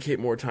could dedicate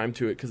more time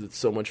to it because it's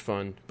so much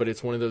fun. But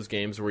it's one of those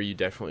games where you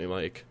definitely,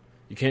 like,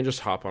 you can't just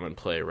hop on and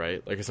play,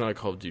 right? Like, it's not a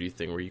Call of Duty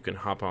thing where you can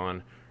hop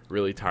on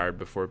really tired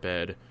before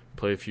bed,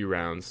 play a few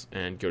rounds,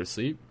 and go to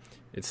sleep.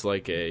 It's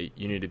like you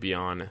need to be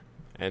on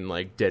and,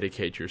 like,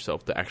 dedicate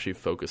yourself to actually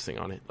focusing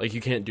on it. Like,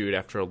 you can't do it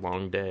after a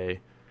long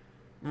day.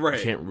 Right.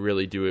 You can't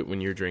really do it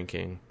when you're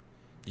drinking.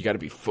 You got to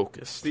be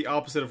focused. The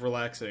opposite of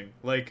relaxing.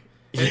 Like,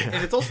 Yeah.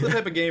 and it's also the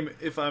type of game,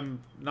 if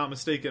I'm not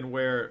mistaken,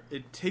 where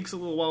it takes a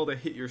little while to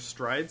hit your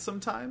stride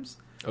sometimes.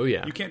 Oh,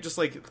 yeah. You can't just,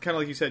 like, kind of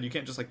like you said, you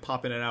can't just, like,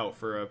 pop in and out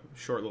for a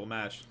short little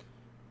match.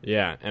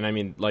 Yeah, and I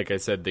mean, like I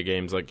said, the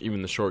games, like,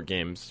 even the short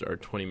games are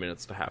 20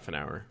 minutes to half an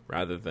hour,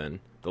 rather than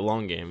the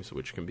long games,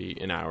 which can be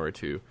an hour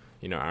to,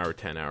 hour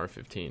 10, hour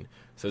 15.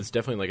 So it's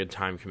definitely like a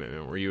time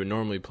commitment, where you would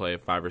normally play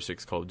 5 or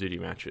 6 Call of Duty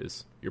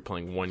matches. You're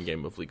playing one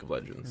game of League of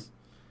Legends.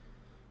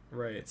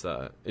 Right.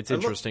 It's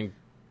interesting.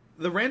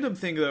 The random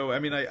thing, though, I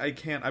mean,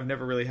 I've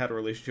never really had a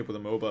relationship with a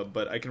MOBA,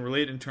 but I can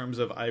relate in terms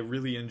of I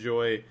really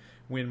enjoy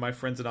when my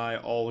friends and I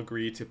all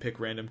agree to pick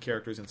random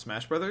characters in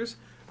Smash Brothers,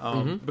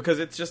 because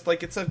it's just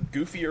like, it's a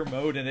goofier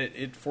mode, and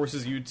it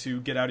forces you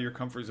to get out of your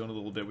comfort zone a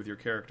little bit with your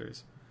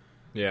characters.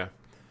 Yeah.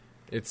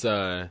 It's,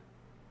 I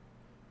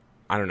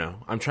don't know.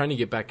 I'm trying to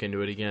get back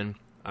into it again.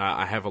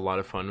 I have a lot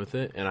of fun with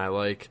it, and I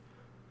like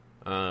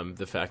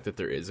the fact that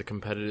there is a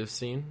competitive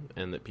scene,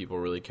 and that people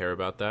really care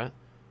about that.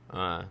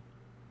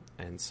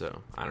 And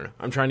so, I don't know.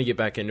 I'm trying to get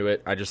back into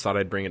it. I just thought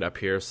I'd bring it up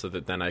here so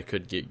that then I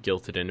could get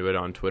guilted into it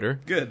on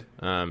Twitter. Good.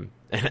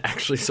 And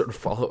actually sort of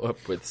follow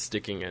up with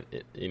sticking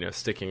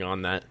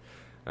on that.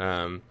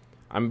 I'm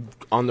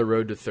on the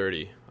road to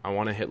 30. I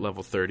want to hit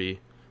level 30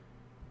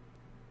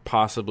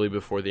 possibly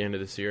before the end of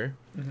this year.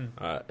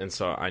 Mm-hmm. And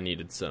so I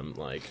needed some,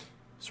 like,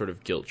 sort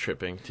of guilt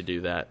tripping to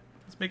do that.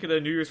 Let's make it a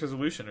New Year's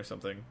resolution or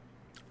something.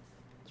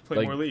 Let's play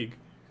Like, more League.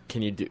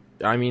 Can you do...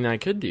 I mean, I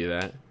could do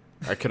that.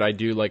 Could I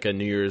do, like, a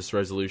New Year's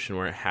resolution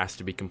where it has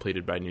to be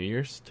completed by New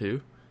Year's,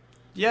 too?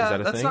 Yeah,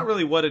 that that's thing? not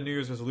really what a New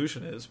Year's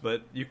resolution is,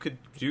 but you could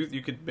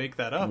make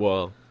that up.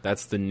 Well,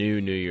 that's the new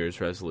Year's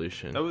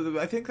resolution.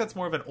 I think that's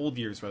more of an old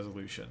year's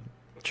resolution.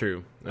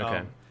 True.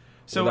 Okay.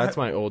 So that's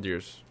my old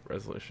year's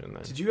resolution,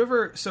 then. Did you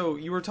ever... So,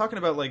 you were talking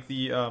about, like,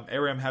 the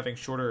ARAM having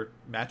shorter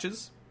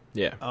matches.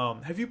 Yeah.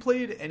 Have you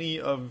played any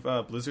of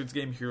Blizzard's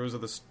game, Heroes of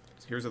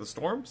the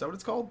Storm? Is that what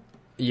it's called?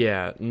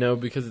 Yeah. No,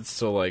 because it's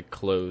still, like,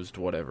 closed,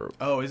 whatever.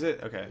 Oh, is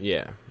it? Okay.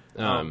 Yeah.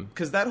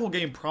 Because that whole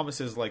game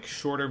promises, like,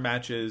 shorter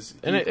matches.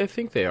 And I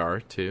think they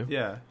are, too.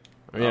 Yeah.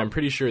 I mean, I'm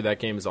pretty sure that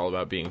game is all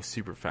about being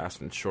super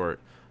fast and short.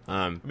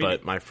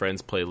 But my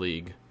friends play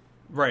League.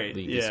 Right,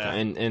 League yeah.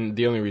 And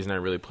the only reason I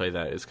really play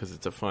that is because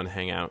it's a fun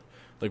hangout.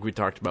 Like we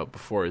talked about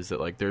before, is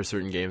that, like, there are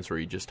certain games where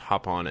you just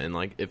hop on and,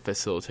 like, it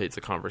facilitates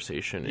a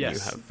conversation and Yes.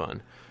 you have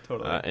fun.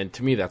 Totally. And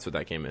to me, that's what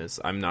that game is.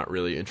 I'm not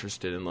really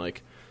interested in,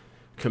 like,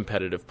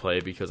 competitive play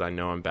because I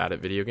know I'm bad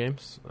at video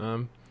games.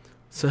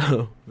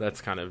 So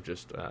that's kind of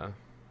just,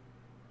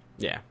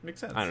 yeah. Makes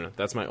sense. I don't know.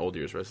 That's my old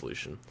year's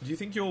resolution. Do you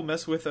think you'll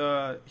mess with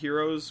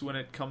Heroes when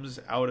it comes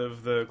out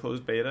of the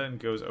closed beta and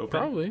goes open?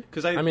 Probably.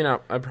 Because I mean,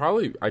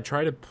 I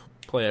try to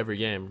play every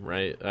game,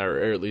 right?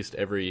 Or at least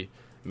every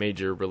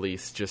major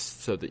release,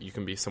 just so that you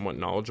can be somewhat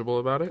knowledgeable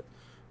about it.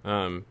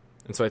 And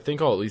so I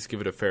think I'll at least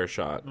give it a fair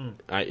shot.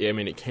 I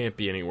mean, it can't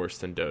be any worse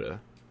than Dota.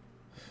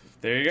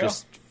 There you go.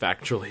 Just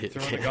factually, it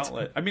Throwing can't. the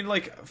gauntlet. I mean,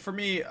 like, for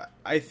me,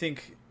 I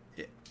think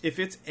if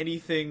it's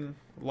anything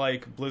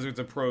like Blizzard's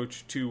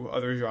approach to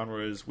other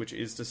genres, which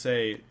is to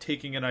say,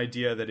 taking an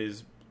idea that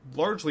is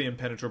largely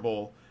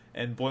impenetrable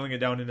and boiling it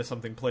down into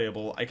something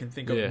playable, I can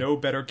think of no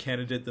better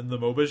candidate than the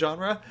MOBA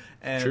genre.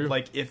 And True.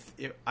 like, if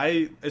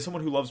I, as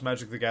someone who loves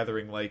Magic the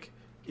Gathering, like,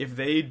 if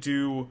they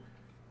do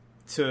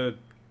to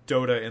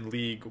Dota and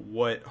League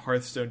what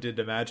Hearthstone did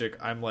to Magic,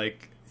 I'm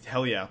like,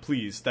 hell yeah,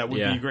 please, that would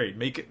be great.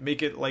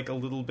 Make it like a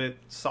little bit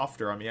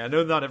softer on me. I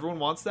know not everyone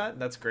wants that,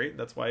 and that's great.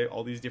 That's why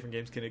all these different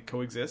games can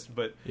coexist.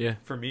 But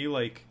for me,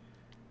 like,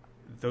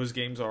 those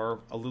games are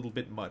a little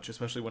bit much,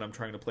 especially when I'm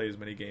trying to play as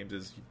many games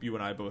as you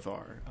and I both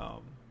are.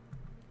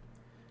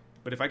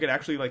 But if I could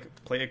actually,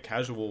 like, play a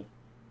casual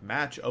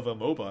match of a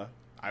MOBA,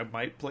 I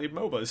might play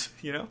MOBAs,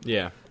 you know?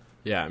 Yeah.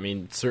 I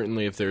mean,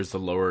 certainly if there's the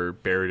lower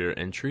barrier to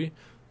entry,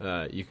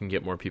 you can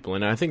get more people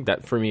in. And I think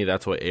that, for me,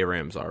 that's what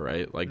ARAMs are,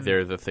 right? Like,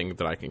 they're the thing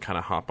that I can kind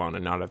of hop on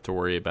and not have to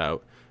worry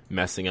about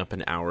messing up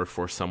an hour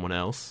for someone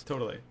else.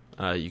 Totally.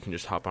 You can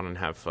just hop on and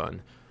have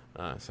fun.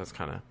 So that's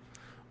kind of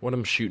what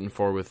I'm shooting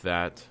for with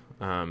that.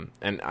 And,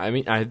 I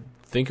mean, I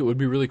think it would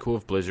be really cool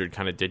if Blizzard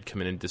kind of did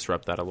come in and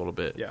disrupt that a little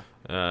bit.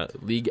 Yeah.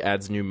 League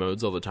adds new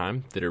modes all the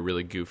time that are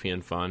really goofy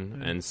and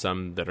fun, and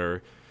some that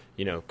are,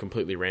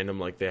 completely random.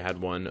 Like, they had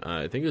one,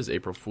 I think it was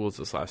April Fool's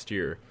this last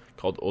year,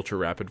 called Ultra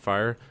Rapid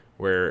Fire,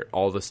 where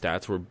all the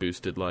stats were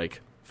boosted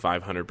like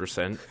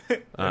 500%.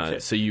 Okay.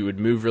 So you would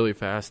move really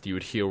fast, you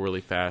would heal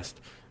really fast,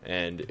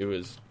 and it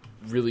was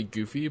really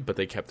goofy, but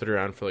they kept it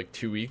around for like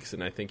 2 weeks,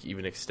 and I think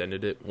even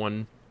extended it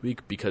 1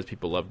 week because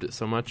people loved it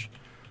so much.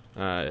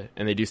 And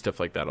they do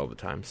stuff like that all the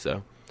time,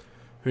 so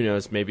who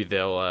knows, maybe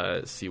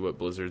they'll see what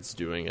Blizzard's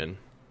doing and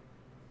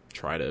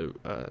try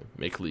to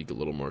make League a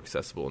little more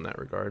accessible in that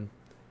regard.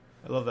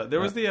 I love that. There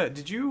was the.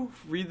 Did you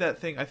read that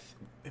thing?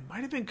 It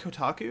might have been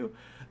Kotaku.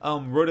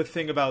 Wrote a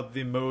thing about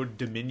the mode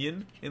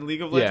Dominion in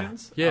League of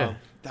Legends. Yeah.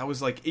 That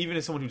was like, even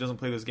as someone who doesn't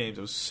play those games,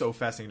 it was so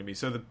fascinating to me.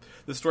 So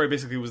the story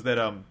basically was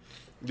that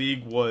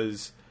League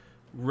was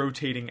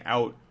rotating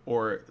out,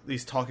 or at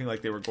least talking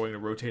like they were going to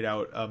rotate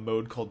out a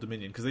mode called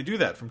Dominion, because they do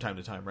that from time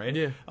to time, right?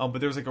 Yeah. But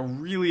there was like a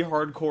really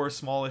hardcore,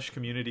 smallish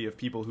community of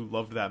people who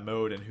loved that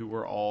mode and who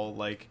were all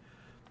like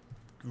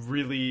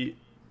really,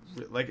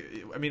 like,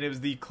 I mean, it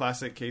was the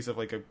classic case of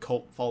like a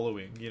cult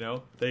following, you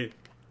know? They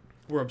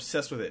were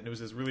obsessed with it, and it was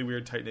this really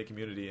weird, tight-knit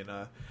community.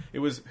 And it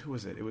was, who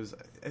was it? It was,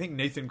 I think,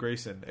 Nathan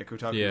Grayson at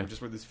Kotaku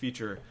just wrote this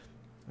feature.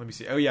 Let me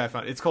see. Oh yeah, I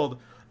found it. It's called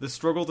 "The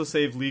Struggle to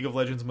Save League of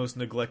Legends' Most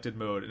Neglected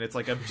Mode," and it's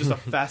like just a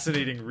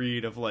fascinating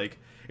read of like,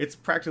 it's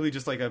practically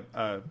just like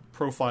a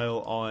profile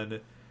on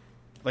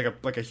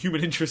like a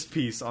human interest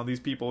piece on these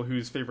people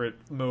whose favorite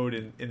mode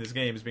in this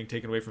game is being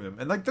taken away from them.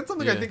 And like, that's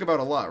something I think about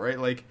a lot, right?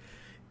 Like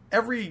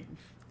every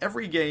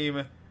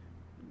game,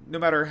 no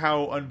matter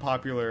how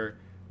unpopular,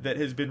 that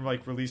has been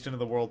like released into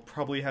the world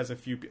probably has a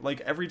few,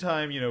 like every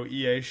time, you know,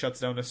 EA shuts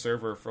down a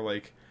server for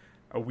like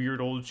a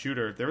weird old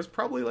shooter, there was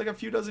probably like a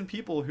few dozen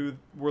people who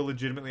were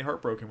legitimately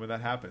heartbroken when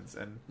that happens.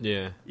 And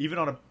even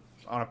on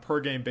a per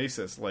game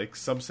basis, like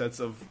subsets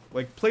of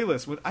like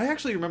playlists. When I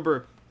actually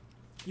remember,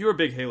 you were a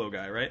big Halo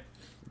guy, right?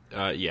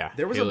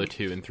 There was Halo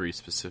 2 and 3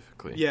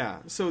 specifically. Yeah,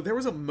 so there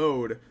was a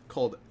mode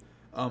called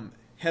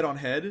Head on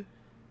Head.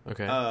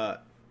 Okay. I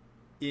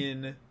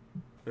think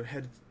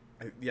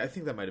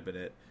that might have been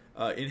it.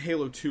 In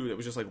Halo 2, that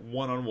was just like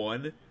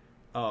one-on-one,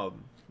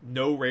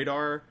 no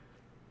radar,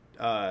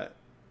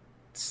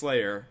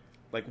 Slayer,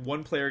 like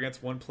one player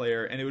against one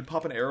player, and it would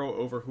pop an arrow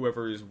over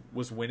whoever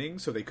was winning,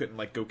 so they couldn't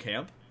like go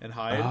camp and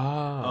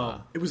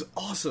hide. It was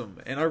awesome,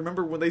 and I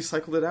remember when they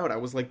cycled it out, I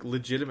was like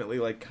legitimately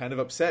like kind of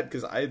upset,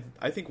 because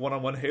I think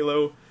one-on-one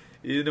Halo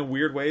in a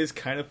weird way is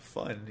kind of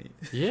fun.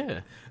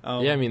 Yeah.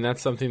 I mean,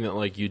 that's something that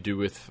like you do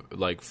with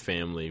like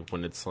family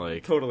when it's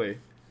like, totally,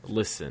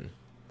 listen,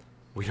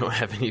 we don't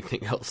have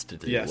anything else to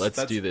do. Yes,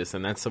 let's do this,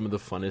 and that's some of the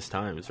funnest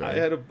times,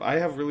 right? I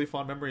have really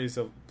fond memories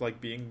of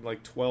like being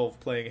like 12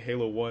 playing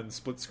Halo 1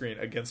 split screen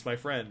against my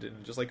friend,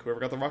 and just like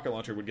whoever got the rocket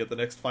launcher would get the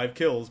next 5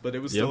 kills, but it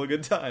was still a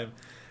good time.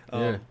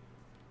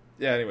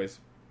 Anyways,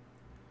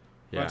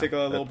 want to take a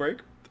little break?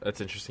 That's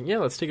interesting. Yeah,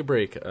 let's take a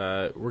break.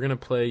 We're gonna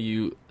play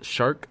you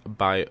Shark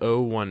by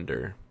Oh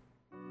Wonder.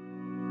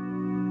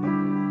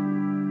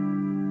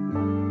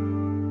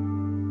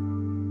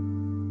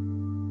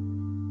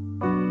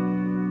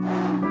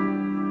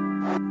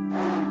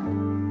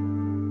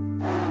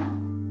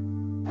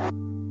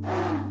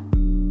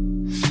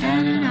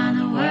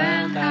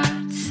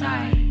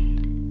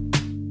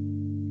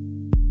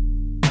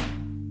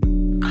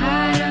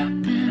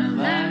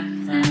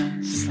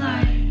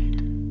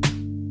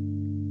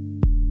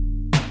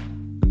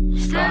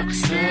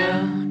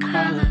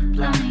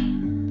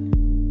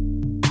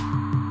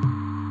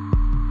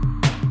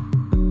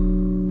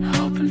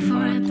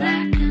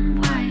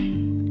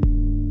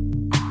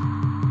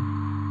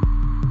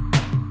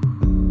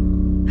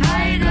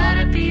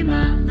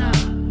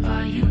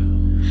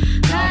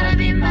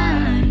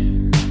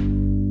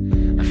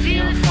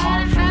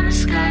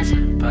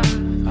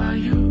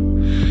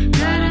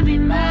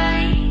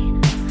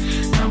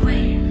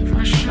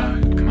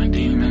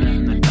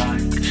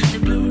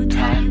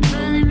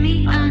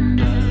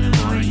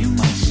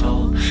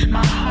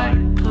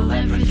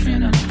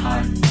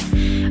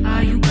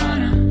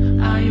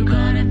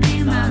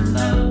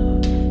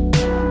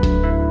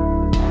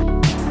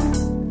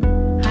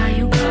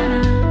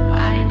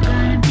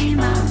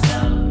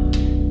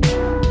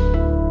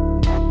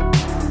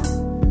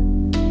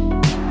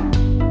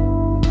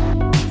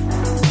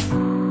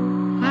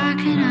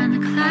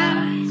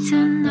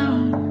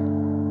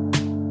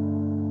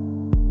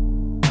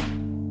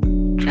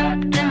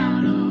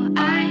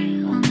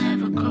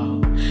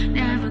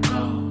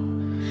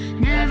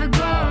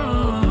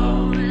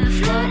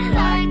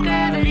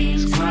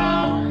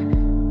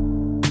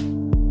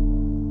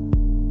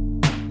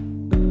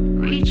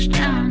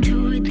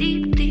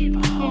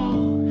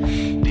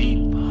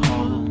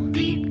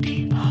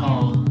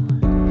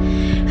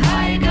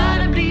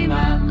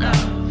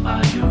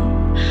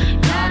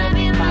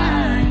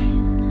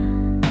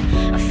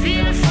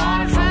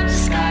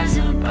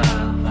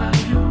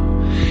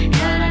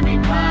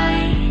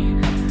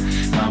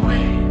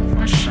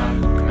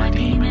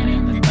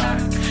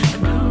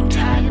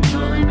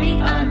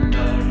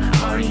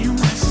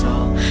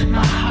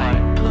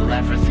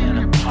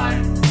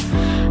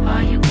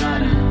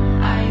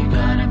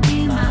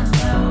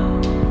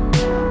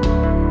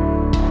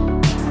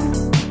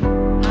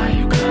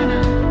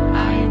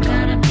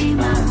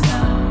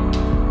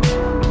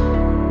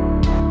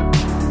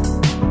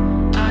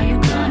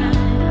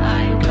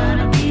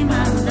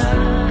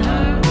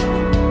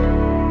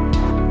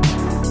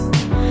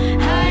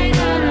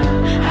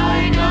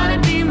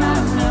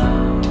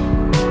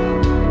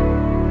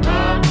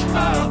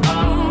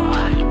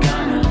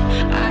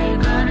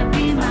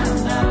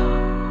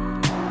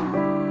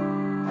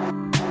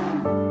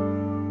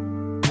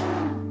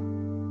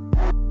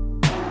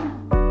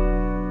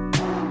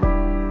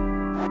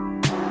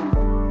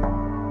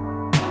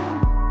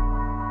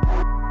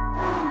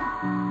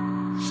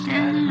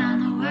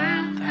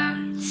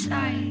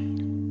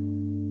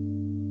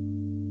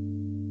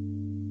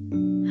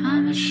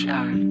 the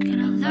shark in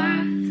a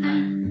lure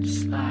then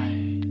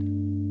slide.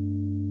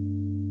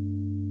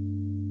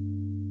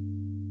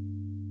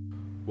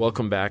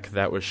 Welcome back.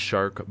 That was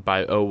Shark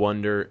by Oh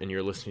Wonder, and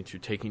you're listening to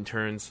Taking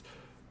Turns.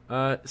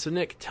 So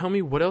Nick, tell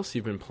me what else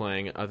you've been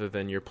playing other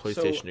than your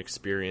PlayStation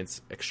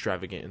Experience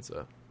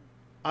extravaganza.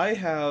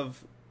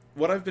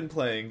 What I've been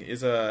playing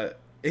is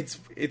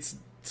it's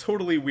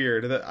totally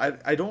weird that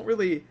I don't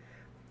really,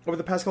 over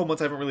the past couple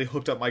months I haven't really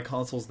hooked up my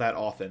consoles that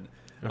often.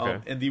 Okay.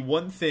 And the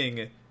one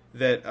thing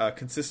that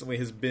consistently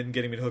has been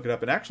getting me to hook it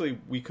up, and actually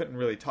we couldn't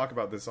really talk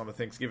about this on the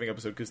Thanksgiving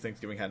episode because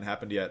Thanksgiving hadn't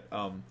happened yet.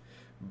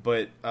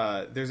 But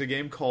there's a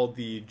game called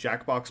the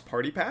Jackbox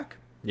Party Pack.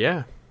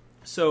 Yeah.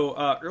 So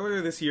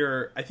earlier this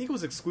year, I think it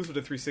was exclusive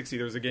to 360.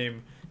 There was a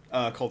game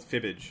called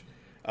Fibbage,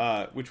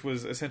 which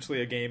was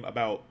essentially a game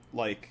about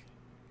like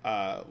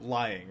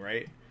lying,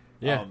 right?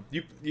 Yeah.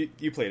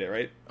 You played it,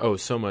 right? Oh,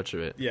 so much of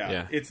it.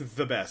 Yeah. It's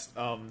the best.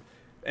 And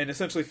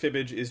essentially,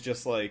 Fibbage is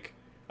just like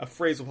a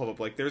phrase will pop up.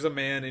 Like, there's a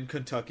man in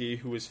Kentucky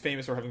who is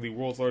famous for having the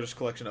world's largest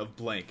collection of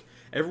blank.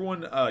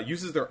 Everyone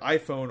uses their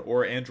iPhone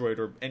or Android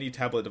or any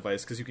tablet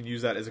device because you can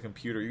use that as a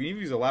computer. You can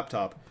even use a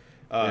laptop.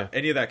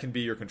 Any of that can be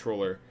your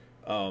controller.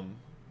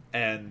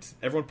 And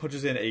everyone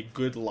punches in a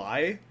good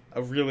lie,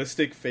 a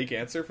realistic fake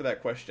answer for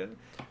that question.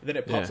 And then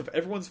it pops up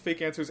everyone's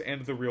fake answers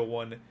and the real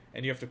one,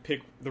 and you have to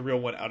pick the real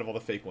one out of all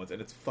the fake ones.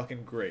 And it's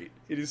fucking great.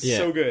 It is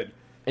so good.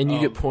 And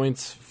you get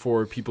points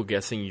for people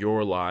guessing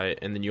your lie,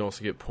 and then you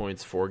also get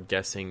points for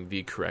guessing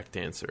the correct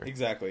answer.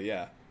 Exactly,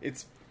 yeah.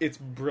 It's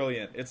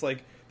brilliant. It's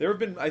like, there have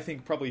been, I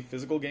think, probably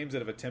physical games that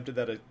have attempted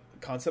that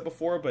concept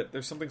before, but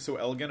there's something so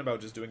elegant about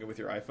just doing it with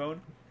your iPhone.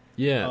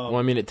 Yeah, well,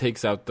 I mean, it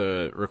takes out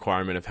the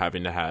requirement of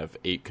having to have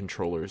 8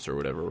 controllers or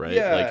whatever, right?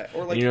 Yeah,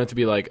 or you don't have to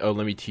be like, oh,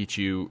 let me teach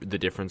you the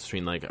difference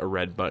between like a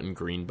red button,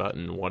 green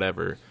button,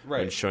 whatever,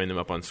 and showing them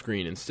up on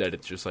screen. Instead,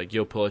 it's just like,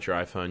 you'll pull out your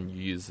iPhone,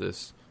 you use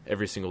this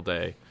every single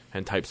day,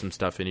 and type some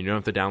stuff in. You don't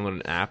have to download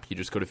an app. You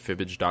just go to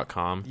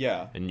Fibbage.com,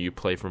 and you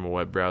play from a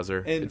web browser.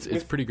 And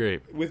it's pretty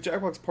great. With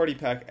Jackbox Party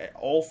Pack,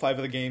 all 5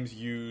 of the games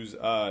use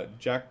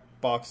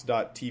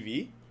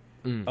Jackbox.tv.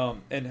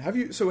 And have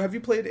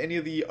you played any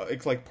of the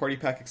like Party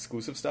Pack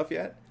exclusive stuff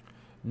yet?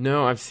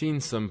 No, I've seen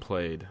some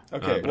played,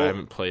 but I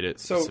haven't played it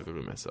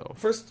specifically myself.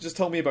 First, just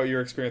tell me about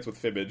your experience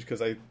with Fibbage,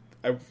 because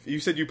you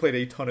said you played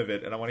a ton of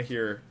it, and I want to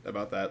hear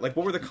about that. Like,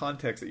 what were the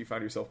contexts that you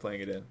found yourself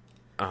playing it in?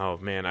 Oh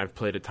man, I've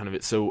played a ton of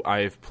it. So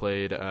I've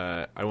played.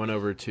 I went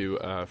over to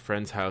a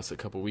friend's house a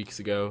couple weeks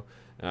ago,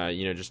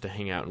 just to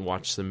hang out and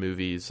watch some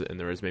movies, and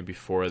there was maybe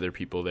 4 other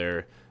people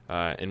there,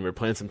 and we were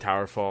playing some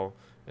Towerfall.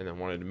 And then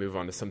wanted to move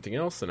on to something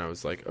else, and I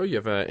was like, "Oh, you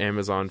have an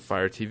Amazon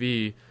Fire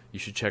TV. You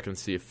should check and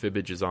see if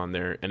Fibbage is on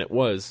there." And it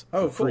was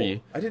free.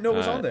 Cool. I didn't know it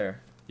was on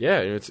there. Yeah,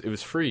 it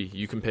was free.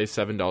 You can pay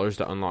 $7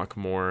 to unlock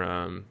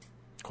more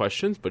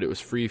questions, but it was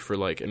free for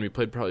and we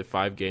played probably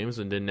 5 games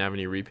and didn't have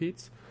any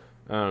repeats.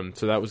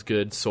 So that was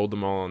good. Sold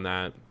them all on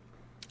that,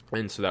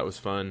 and so that was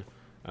fun.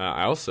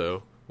 I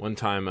also one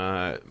time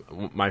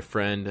my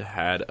friend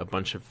had a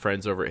bunch of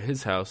friends over at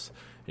his house.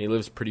 And he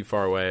lives pretty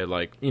far away,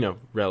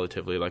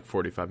 relatively,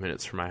 45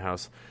 minutes from my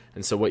house.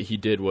 And so what he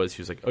did was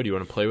he was like, oh, do you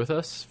want to play with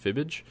us,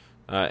 Fibbage?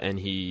 And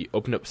he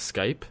opened up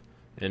Skype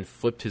and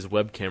flipped his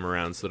webcam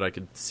around so that I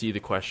could see the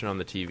question on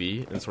the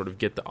TV and sort of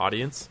get the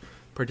audience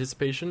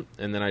participation.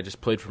 And then I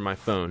just played from my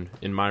phone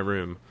in my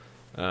room.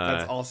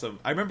 That's awesome.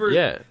 I remember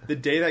the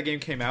day that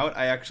game came out,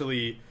 I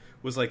actually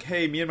was like,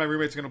 hey, me and my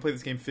roommates are going to play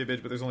this game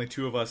Fibbage, but there's only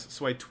 2 of us.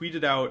 So I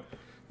tweeted out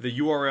the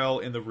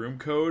URL in the room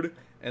code,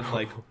 and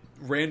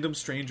random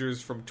strangers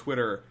from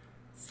Twitter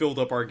filled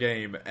up our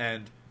game,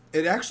 and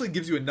it actually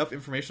gives you enough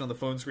information on the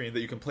phone screen that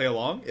you can play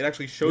along. It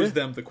actually shows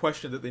them the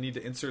question that they need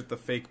to insert the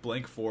fake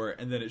blank for,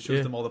 and then it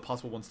shows them all the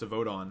possible ones to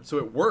vote on. So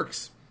it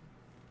works.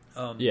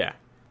 No,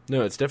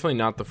 it's definitely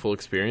not the full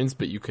experience,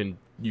 but you can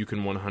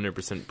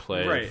 100%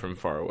 play from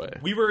far away.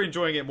 We were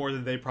enjoying it more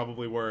than they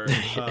probably were,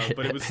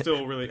 but it was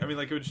still really,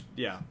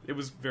 it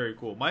was very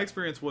cool. My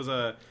experience was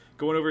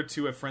going over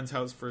to a friend's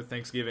house for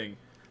Thanksgiving.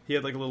 He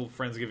had a little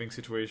Friendsgiving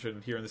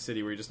situation here in the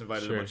city where he just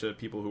invited a bunch of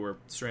people who were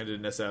stranded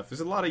in SF.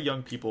 There's a lot of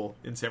young people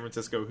in San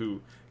Francisco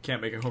who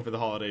can't make it home for the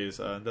holidays.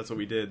 That's what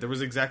we did. There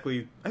was I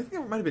think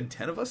there might have been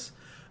 10 of us.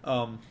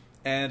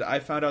 And I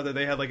found out that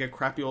they had a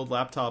crappy old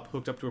laptop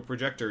hooked up to a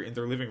projector in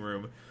their living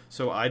room.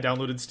 So I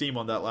downloaded Steam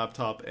on that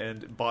laptop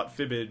and bought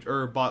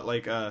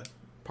a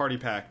Party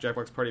Pack,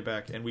 Jackbox Party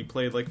Pack, and we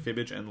played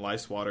Fibbage and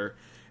Lyswatter.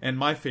 And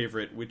my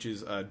favorite, which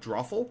is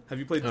Drawful. Have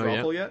you played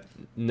Drawful yet?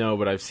 No,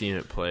 but I've seen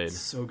it played. It's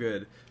so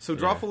good. So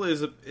Drawful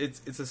is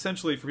it's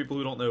essentially, for people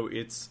who don't know,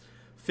 it's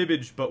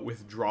Fibbage but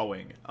with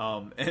drawing.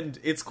 And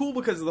it's cool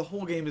because the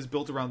whole game is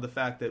built around the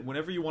fact that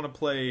whenever you want to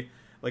play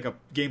a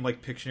game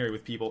like Pictionary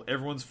with people,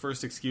 everyone's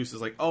first excuse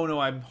is oh no,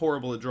 I'm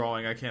horrible at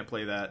drawing, I can't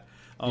play that.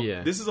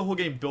 This is a whole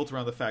game built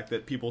around the fact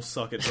that people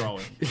suck at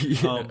drawing.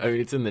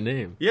 It's in the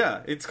name.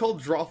 Yeah, it's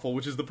called Drawful,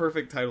 which is the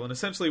perfect title. And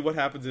essentially what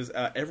happens is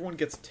everyone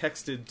gets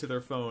texted to their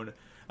phone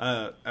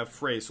a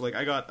phrase. So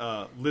I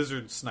got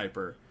Lizard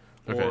Sniper,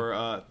 Okay.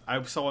 Or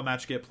I saw a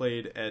match get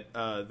played at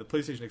the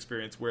PlayStation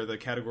Experience where the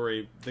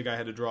category the guy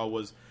had to draw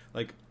was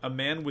like a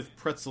man with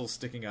pretzels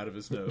sticking out of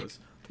his nose.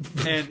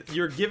 And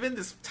you're given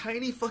this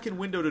tiny fucking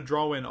window to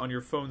draw in on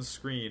your phone's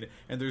screen,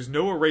 and there's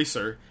no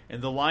eraser,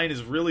 and the line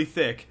is really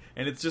thick,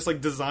 and it's just like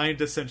designed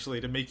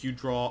essentially to make you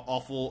draw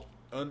awful,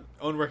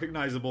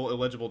 unrecognizable,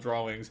 illegible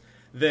drawings.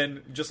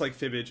 Then, just like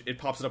Fibbage, it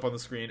pops it up on the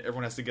screen,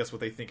 everyone has to guess what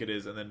they think it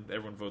is, and then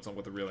everyone votes on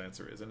what the real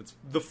answer is. And it's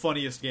the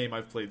funniest game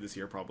I've played this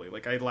year, probably.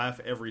 Like, I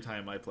laugh every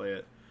time I play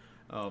it.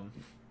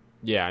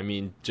 Yeah, I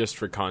mean, just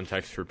for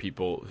context for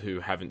people who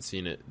haven't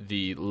seen it,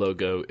 the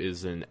logo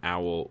is an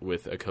owl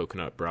with a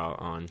coconut bra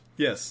on.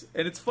 Yes,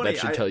 and it's funny. That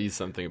should tell you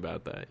something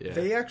about that, yeah.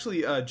 They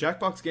actually,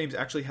 Jackbox Games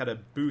actually had a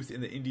booth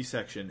in the indie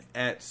section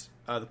at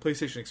the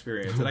PlayStation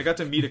Experience, and I got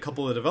to meet a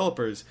couple of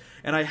developers,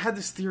 and I had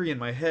this theory in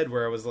my head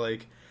where I was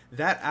like,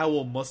 that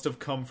owl must have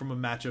come from a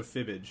match of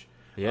Fibbage.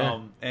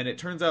 Yeah. And it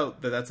turns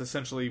out that that's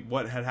essentially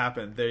what had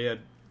happened.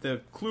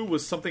 The clue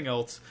was something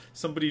else,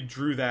 somebody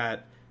drew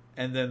that,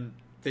 and then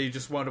they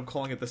just wound up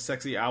calling it the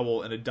Sexy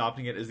Owl and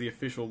adopting it as the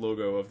official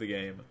logo of the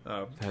game.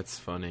 That's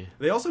funny.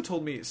 They also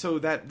told me, so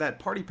that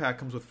party pack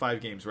comes with 5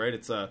 games, right?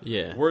 It's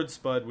Yeah. Word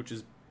Spud, which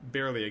is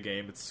barely a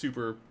game. It's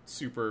super,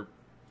 super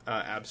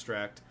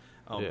abstract.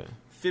 Yeah.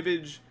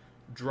 Fibbage,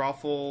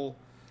 Drawful,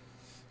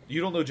 You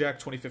Don't Know Jack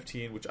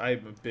 2015, which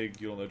I'm a big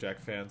You Don't Know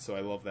Jack fan, so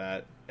I love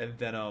that. And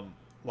then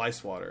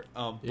Lyswatter.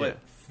 Yeah. But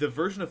the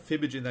version of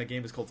Fibbage in that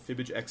game is called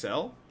Fibbage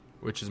XL.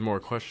 Which is more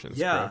questions,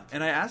 Yeah, correct?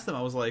 and I asked them,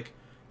 I was like,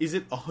 is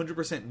it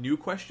 100% new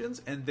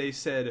questions? And they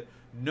said,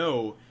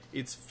 no,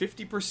 it's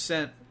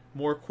 50%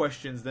 more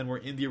questions than were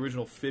in the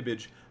original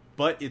Fibbage,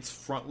 but it's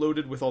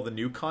front-loaded with all the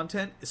new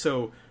content.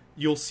 So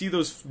you'll see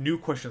those new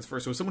questions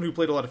first. So as someone who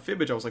played a lot of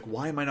Fibbage, I was like,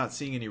 why am I not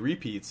seeing any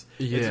repeats?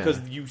 Yeah. It's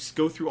because you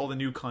go through all the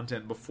new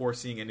content before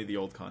seeing any of the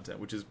old content,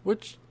 which is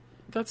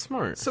That's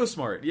smart. so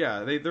smart.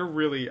 Yeah, they're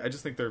really, I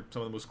just think they're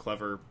some of the most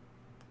clever,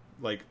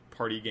 like,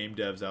 party game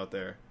devs out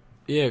there.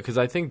 Yeah, because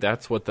I think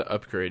that's what the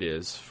upgrade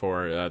is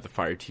for the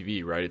Fire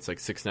TV, right? It's like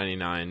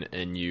 $6.99,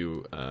 and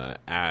you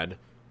add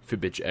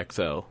Fibbage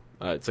XL.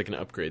 It's like an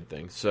upgrade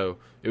thing. So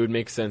it would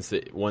make sense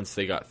that once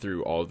they got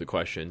through all of the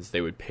questions, they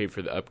would pay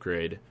for the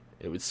upgrade.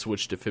 It would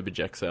switch to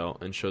Fibbage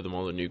XL and show them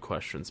all the new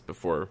questions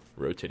before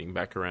rotating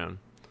back around.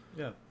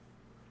 Yeah.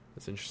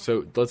 That's interesting.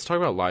 So let's talk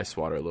about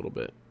Lyswatter a little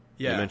bit.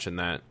 Yeah. You mentioned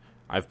that.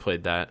 I've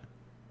played that.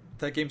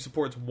 That game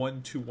supports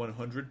 1 to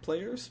 100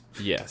 players.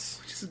 Yes.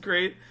 Which is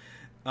great.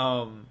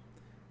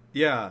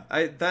 Yeah,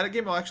 that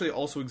game actually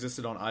also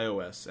existed on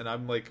iOS, and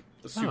I'm like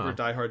a super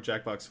diehard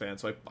Jackbox fan,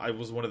 so I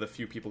was one of the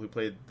few people who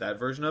played that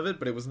version of it,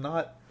 but it was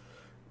not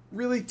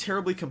really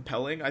terribly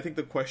compelling. I think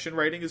the question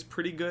writing is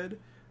pretty good,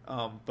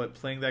 but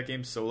playing that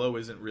game solo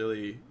isn't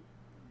really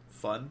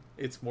fun.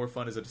 It's more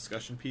fun as a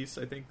discussion piece,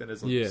 I think, than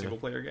as a single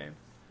player game.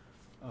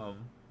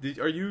 Did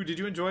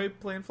you enjoy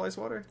playing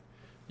Flyswatter?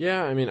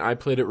 Yeah, I mean, I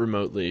played it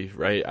remotely,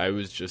 right? I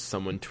was just,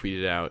 someone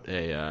tweeted out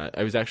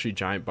I was actually,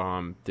 Giant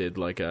Bomb did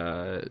like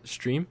a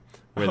stream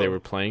where they were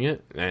playing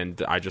it,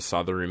 and I just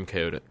saw the room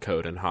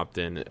code and hopped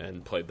in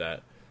and played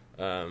that.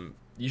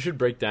 You should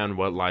break down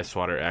what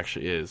Lyswatter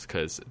actually is,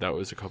 because that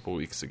was a couple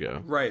weeks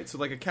ago. Right, so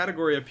like a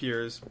category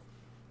appears,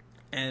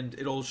 and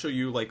it'll show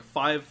you like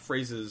 5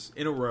 phrases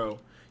in a row.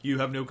 You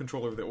have no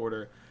control over the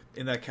order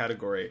in that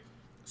category.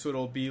 So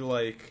it'll be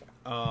like...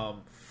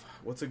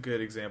 what's a good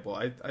example?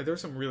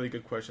 There's some really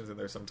good questions in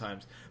there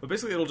sometimes. But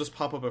basically it'll just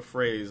pop up a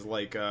phrase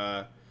like,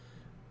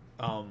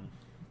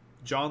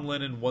 John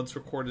Lennon once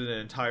recorded an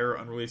entire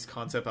unreleased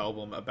concept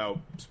album about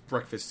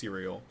breakfast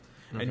cereal.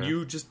 Okay. And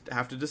you just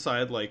have to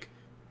decide, like,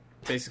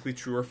 basically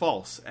true or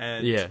false.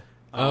 And yeah.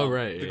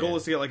 Right. The goal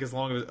is to get, like, as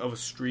long of a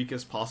streak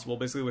as possible,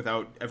 basically,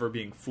 without ever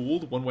being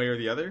fooled one way or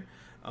the other.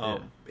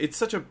 It's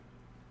such a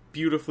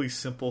beautifully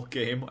simple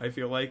game, I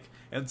feel like.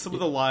 And some of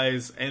the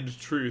lies and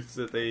truths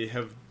that they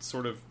have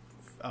sort of...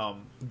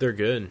 they're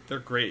good. They're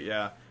great,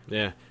 yeah.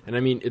 Yeah, and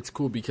I mean, it's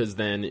cool because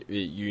then,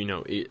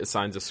 it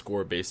assigns a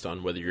score based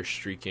on whether you're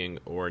streaking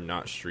or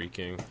not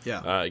streaking.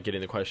 Yeah.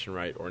 Getting the question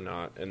right or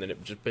not. And then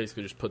it just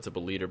basically just puts up a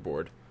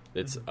leaderboard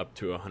that's up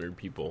to 100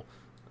 people.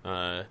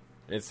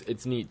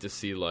 It's neat to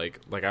see, like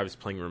I was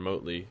playing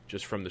remotely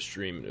just from the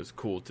stream, and it was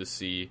cool to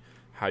see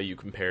how you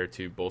compare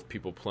to both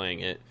people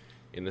playing it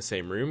in the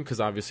same room, because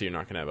obviously you're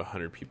not going to have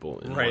 100 people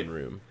in one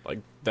room. Like,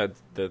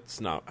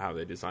 that's not how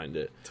they designed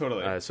it.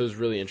 Totally. So it was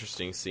really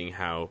interesting seeing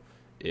how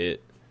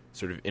it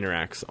sort of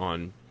interacts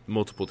on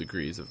multiple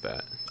degrees of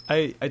that.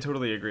 I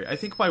totally agree. I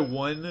think my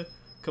one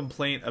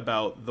complaint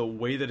about the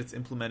way that it's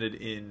implemented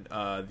in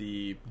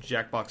the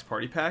Jackbox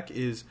Party Pack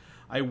is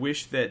I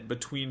wish that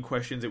between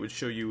questions it would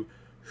show you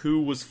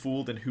who was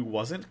fooled and who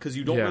wasn't, because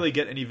you don't really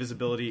get any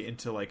visibility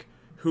into, like,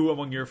 who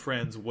among your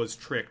friends was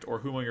tricked or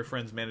who among your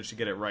friends managed to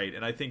get it right.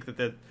 And I think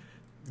that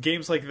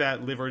games like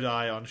that live or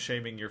die on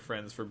shaming your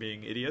friends for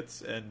being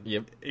idiots, and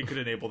it could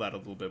enable that a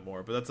little bit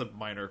more. But that's a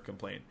minor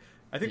complaint.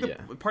 I think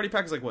the Party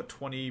Pack is like, what,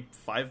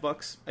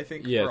 $25, I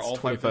think? Yeah, for it's all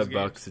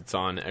 $25. It's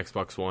on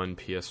Xbox One,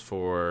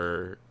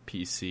 PS4,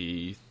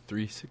 PC,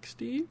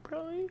 360,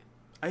 probably?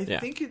 I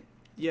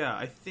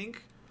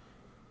think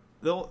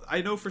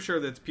I know for sure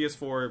that it's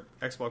PS4,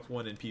 Xbox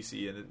One, and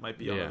PC, and it might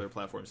be on Yeah. other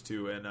platforms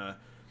too. And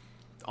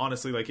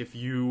honestly, like if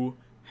you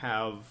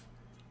have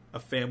a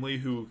family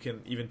who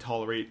can even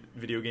tolerate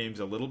video games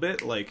a little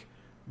bit, like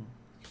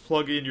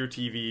plug in your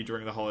TV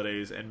during the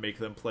holidays and make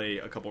them play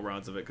a couple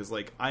rounds of it. Because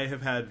like I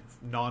have had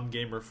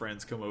non-gamer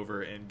friends come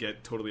over and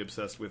get totally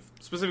obsessed with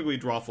specifically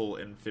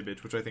Drawful and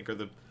Fibbage, which I think are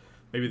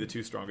maybe the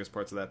two strongest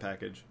parts of that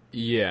package.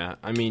 Yeah,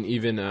 I mean,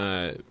 even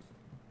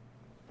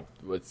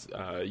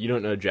You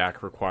Don't Know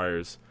Jack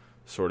requires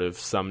sort of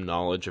some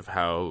knowledge of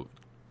how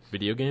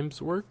video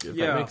games work, if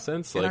that makes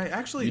sense. And Like,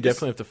 you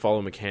definitely have to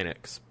follow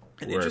mechanics.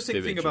 An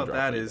interesting thing about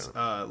that is,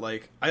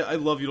 like, I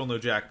love You Don't Know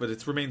Jack, but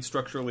it's remained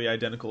structurally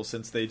identical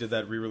since they did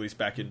that re-release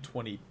back in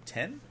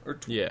 2010 or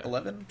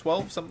 11,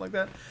 12, something like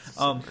that.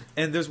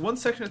 And there's one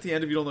section at the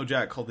end of You Don't Know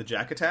Jack called the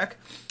Jack Attack,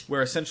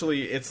 where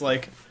essentially it's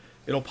like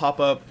it'll pop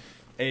up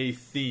a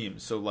theme,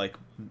 so like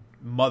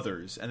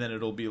mothers, and then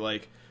it'll be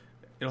like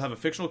it'll have a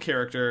fictional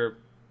character,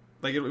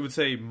 like it would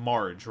say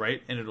Marge,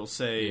 right? And it'll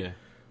say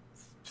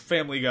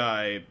Family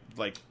Guy,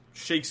 like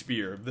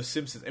Shakespeare, The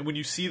Simpsons, and when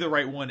you see the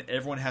right one,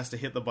 everyone has to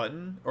hit the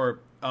button, or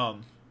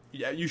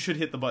you should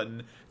hit the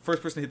button.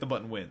 First person to hit the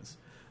button wins,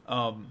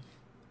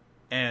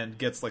 and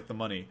gets like the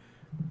money.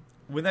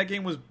 When that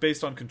game was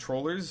based on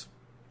controllers,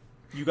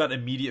 you got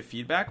immediate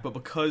feedback, but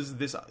because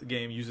this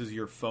game uses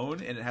your phone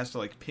and it has to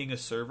like ping a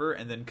server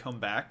and then come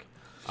back,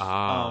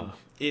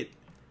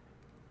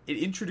 it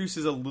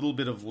introduces a little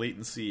bit of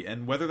latency,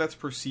 and whether that's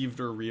perceived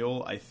or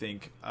real, I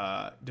think,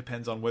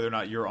 depends on whether or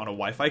not you're on a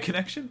Wi-Fi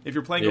connection. If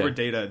you're playing over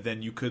data,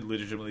 then you could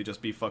legitimately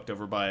just be fucked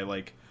over by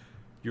like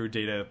your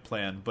data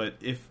plan. But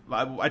if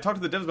I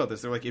talked to the devs about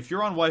this, they're like, if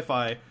you're on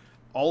Wi-Fi,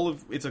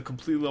 it's a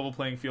completely level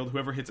playing field.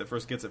 Whoever hits it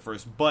first gets it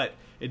first. But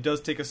it does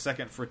take a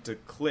second for it to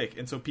click,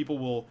 and so people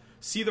will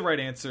see the right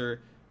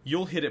answer.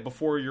 You'll hit it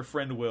before your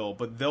friend will,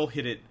 but they'll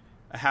hit it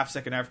a half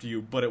second after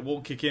you, but it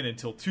won't kick in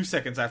until 2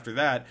 seconds after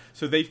that,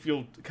 so they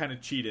feel kind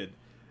of cheated.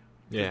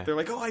 Yeah. They're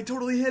like, oh, I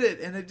totally hit it,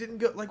 and it didn't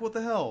go, like, what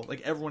the hell?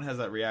 Like, everyone has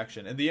that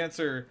reaction. And the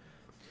answer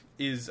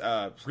is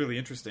really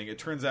interesting. It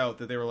turns out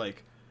that they were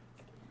like,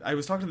 I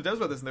was talking to the devs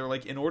about this, and they were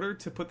like, in order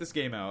to put this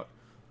game out,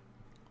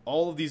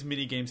 all of these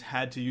mini games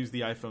had to use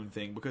the iPhone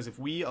thing, because if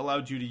we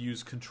allowed you to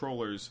use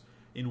controllers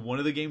in one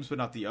of the games but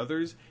not the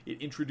others,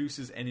 it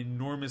introduces an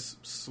enormous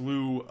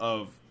slew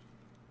of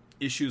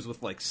issues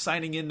with like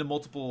signing into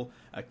multiple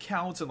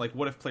accounts, and like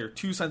what if player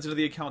 2 signs into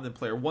the account and then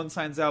player 1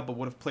 signs out, but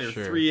what if player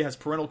 3 has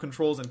parental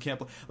controls and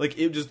can't like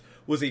it just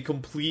was a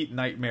complete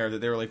nightmare that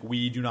they were like,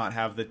 we do not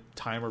have the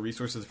time or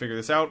resources to figure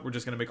this out, we're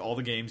just going to make all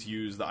the games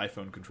use the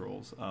iPhone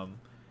controls,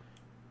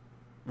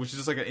 which is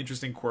just like an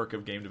interesting quirk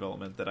of game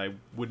development that I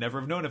would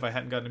never have known if I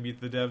hadn't gotten to meet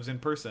the devs in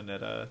person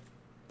at a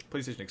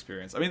PlayStation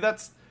Experience. I mean,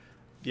 that's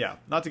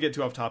not to get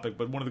too off topic,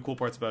 but one of the cool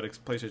parts about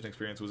PlayStation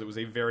Experience was it was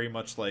a very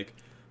much like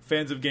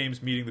fans of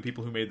games meeting the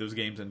people who made those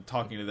games and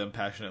talking to them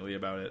passionately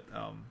about it.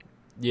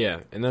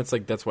 Yeah, and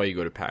that's why you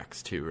go to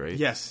PAX too, right?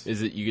 Yes. Is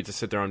that you get to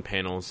sit there on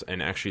panels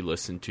and actually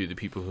listen to the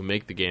people who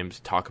make the games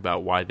talk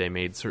about why they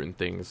made certain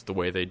things the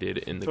way they did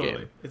in the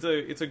game.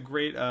 It's a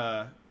great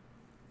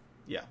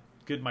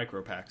good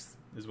micro PAX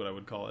is what I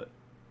would call it.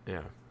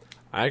 Yeah.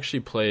 I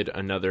actually played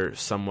another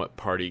somewhat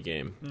party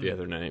game the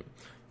other night.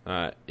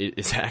 It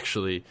is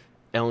actually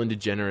Ellen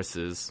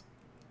DeGeneres'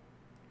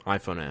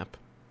 iPhone app.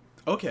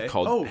 Okay.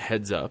 Called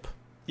Heads Up.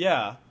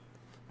 Yeah.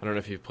 I don't know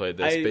if you've played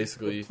this.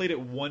 I played it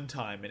one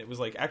time, and it was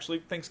like actually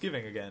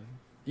Thanksgiving again.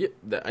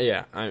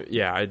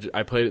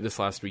 I played it this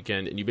last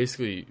weekend, and you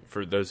basically,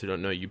 for those who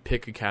don't know, you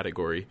pick a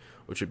category,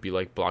 which would be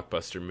like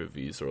blockbuster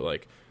movies or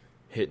like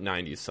hit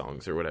 90s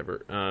songs or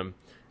whatever.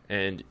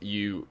 And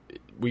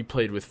we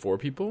played with 4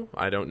 people.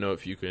 I don't know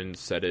if you can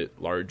set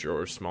it larger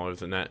or smaller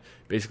than that.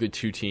 Basically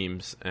 2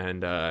 teams,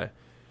 and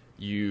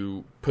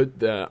you put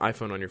the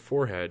iPhone on your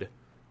forehead,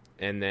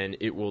 and then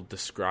it will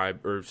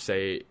describe or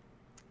say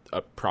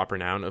a proper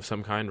noun of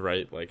some kind,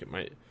 right? Like it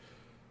might,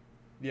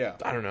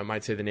 I don't know, it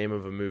might say the name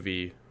of a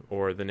movie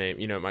or the name,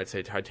 it might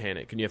say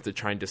Titanic, and you have to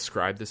try and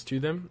describe this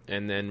to them.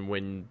 And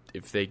then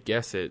if they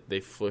guess it, they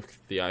flick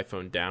the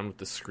iPhone down with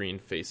the screen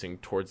facing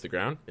towards the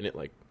ground, and it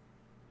like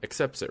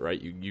accepts it, right?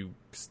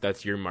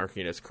 That's your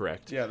marking it as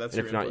correct. Yeah, that's.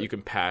 And if not, you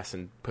can pass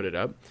and put it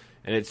up.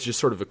 And it's just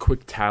sort of a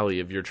quick tally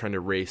of you're trying to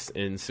race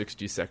in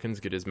 60 seconds,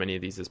 get as many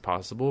of these as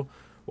possible,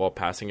 while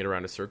passing it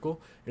around a circle.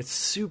 It's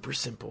super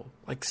simple.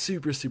 Like,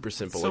 super, super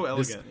simple. So like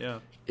elegant, yeah.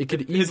 It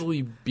could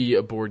easily be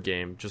a board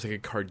game, just like a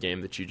card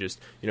game that you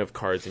just, have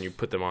cards and you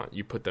put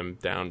them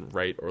down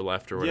right or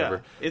left or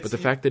whatever. Yeah, but the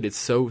fact that it's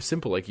so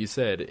simple, like you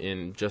said,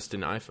 in just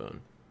an iPhone.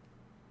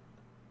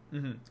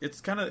 Mm-hmm.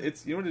 It's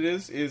you know what it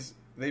is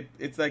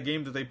it's that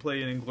game that they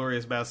play in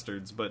Inglourious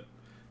Bastards, but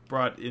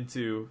brought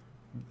into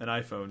an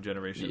iPhone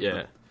generation.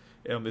 Yeah.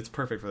 But, it's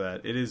perfect for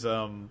that. It is,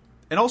 and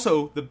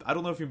also, I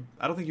don't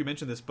think you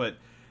mentioned this, but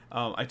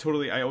I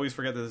always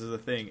forget that this is a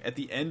thing. At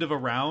the end of a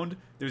round,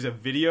 there's a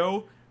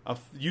video of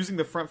using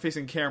the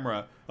front-facing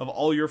camera of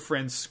all your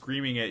friends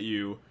screaming at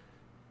you,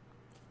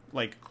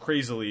 like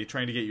crazily,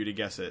 trying to get you to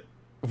guess it.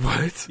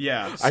 What?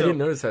 Yeah, I didn't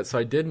notice that. So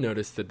I did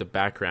notice that the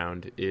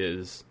background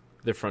is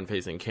the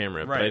front-facing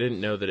camera, but I Right.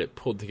 didn't know that it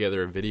pulled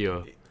together a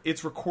video.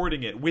 It's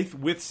recording it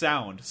with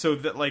sound, so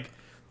that like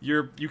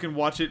you can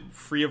watch it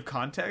free of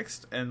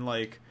context and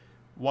like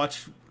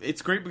watch.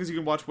 It's great because you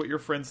can watch what your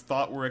friends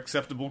thought were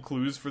acceptable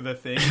clues for the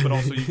thing, but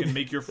also you can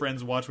make your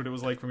friends watch what it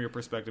was like from your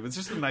perspective. It's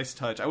just a nice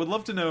touch. I would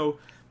love to know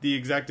the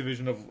exact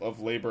division of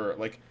labor,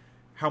 like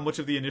how much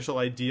of the initial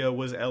idea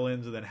was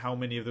Ellen's, and then how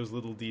many of those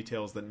little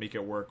details that make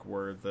it work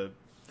were the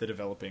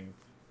developing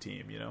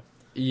team. You know.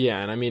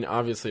 Yeah, and I mean,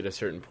 obviously, at a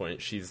certain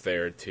point, she's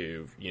there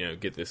to,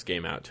 get this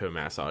game out to a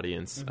mass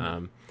audience,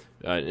 an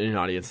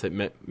audience that,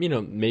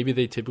 maybe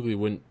they typically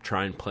wouldn't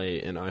try and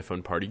play an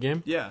iPhone party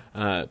game. Yeah.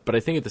 But I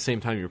think at the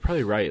same time, you're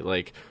probably right.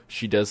 Like,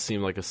 she does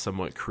seem like a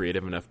somewhat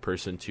creative enough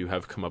person to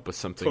have come up with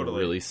something Totally.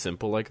 really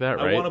simple like that,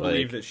 right? I want to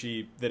like, believe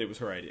that it was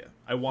her idea.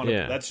 I want to.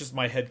 Yeah. That's just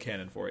my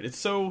headcanon for it.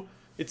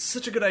 It's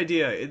such a good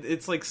idea.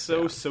 It's like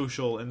so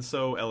social and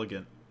so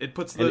elegant. It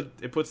puts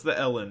the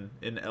Ellen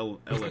in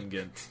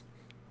elegant.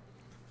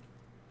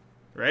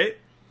 Right?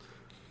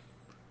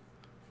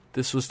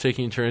 This was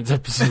Taking Turns,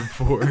 episode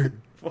 4.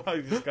 Well,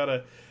 you just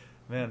gotta.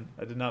 Man,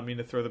 I did not mean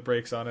to throw the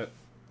brakes on it.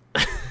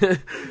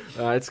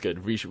 It's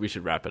good. We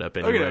should wrap it up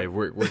anyway. Okay.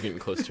 We're getting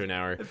close to an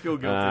hour. I feel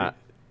guilty.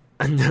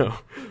 No.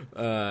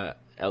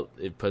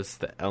 It puts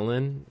the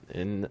Ellen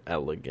in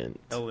elegant.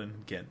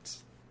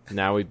 Elegant.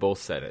 Now we both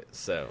said it.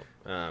 So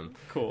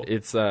Cool.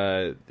 It's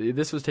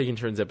this was Taking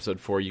Turns episode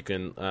 4. You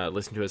can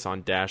listen to us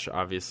on Dash,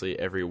 obviously,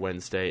 every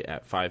Wednesday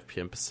at 5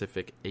 p.m.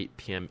 Pacific, 8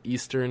 p.m.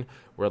 Eastern.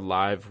 We're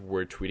live.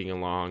 We're tweeting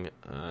along.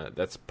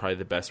 That's probably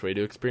the best way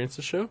to experience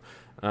the show.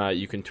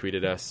 You can tweet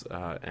at us,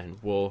 and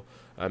we'll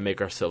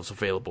make ourselves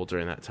available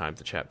during that time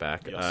to chat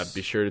back. Yes.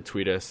 Be sure to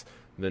tweet us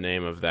the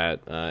name of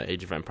that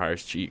Age of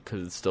Empires cheat,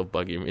 because it's still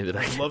bugging me that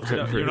I I'd can't love to know.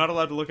 remember. You're not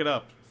allowed to look it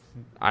up.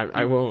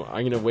 I won't.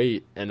 I'm going to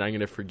wait, and I'm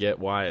going to forget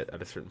why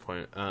at a certain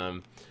point.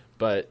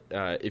 But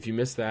if you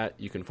missed that,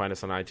 you can find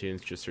us on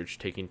iTunes. Just search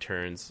Taking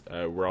Turns.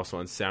 We're also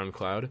on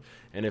SoundCloud.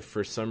 And if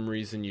for some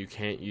reason you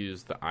can't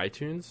use the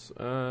iTunes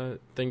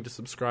thing to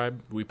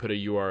subscribe, we put a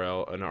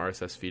URL, an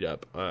RSS feed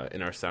up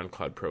in our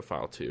SoundCloud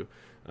profile too.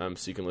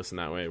 So you can listen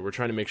that way. We're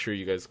trying to make sure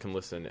you guys can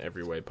listen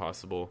every way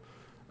possible.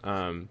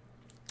 I'm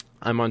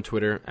on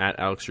Twitter at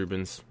Alex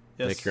Rubens.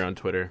 Yes. Nick, you're on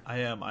Twitter. I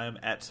am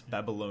at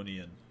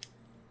Babylonian.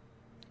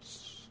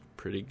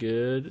 Pretty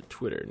good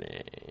Twitter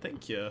name.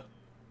 Thank you.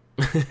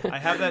 I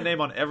have that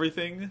name on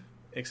everything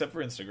except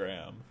for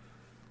Instagram.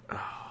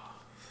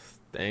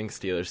 Dang,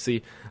 Steelers.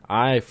 See,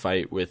 I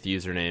fight with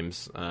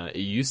usernames. It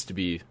used to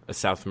be a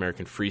South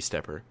American free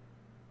stepper.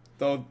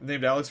 Though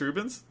named Alex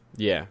Rubens?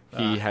 Yeah,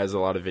 he Ah. has a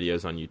lot of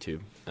videos on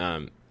YouTube.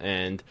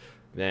 And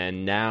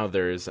then now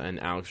there's an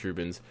Alex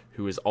Rubens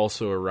who is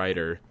also a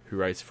writer who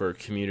writes for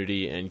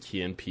Community and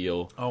Key and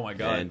Peele. Oh my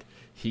God. And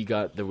he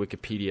got the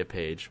Wikipedia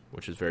page,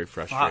 which is very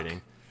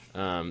frustrating.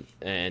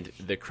 And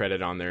the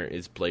credit on there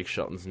is Blake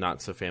Shelton's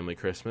Not So Family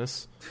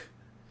Christmas.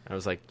 I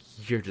was like,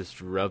 you're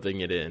just rubbing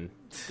it in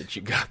that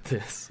you got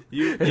this.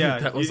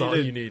 That was all need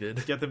to you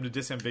needed. Get them to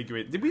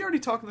disambiguate. Did we already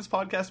talk in this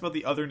podcast about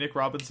the other Nick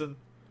Robinson?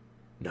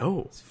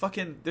 No.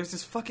 There's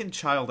this fucking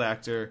child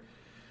actor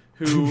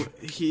who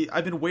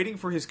I've been waiting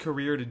for his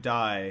career to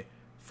die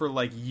for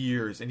like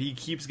years, and he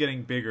keeps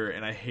getting bigger,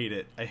 and I hate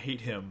it. I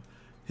hate him.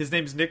 His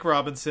name's Nick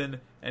Robinson,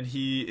 and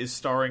he is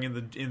starring in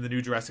the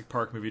new Jurassic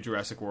Park movie,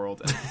 Jurassic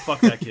World. And fuck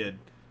that kid.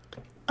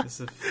 This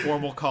is a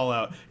formal call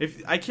out.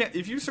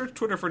 If you search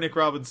Twitter for Nick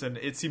Robinson,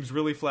 it seems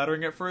really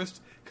flattering at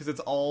first because it's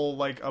all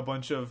like a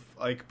bunch of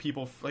like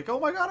people like, oh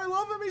my god, I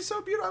love him, he's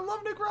so beautiful, I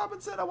love Nick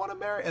Robinson, I want to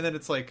marry. And then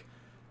it's like,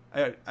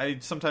 I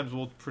sometimes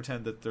will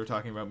pretend that they're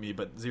talking about me,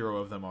 but zero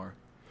of them are.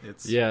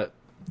 It's Yeah,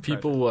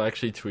 people will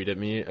actually tweet at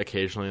me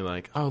occasionally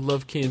like, oh,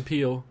 love Key and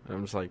Peele. And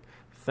I'm just like,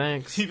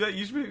 thanks. You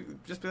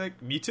should just be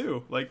like, me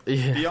too. Like,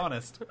 Yeah. be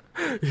honest.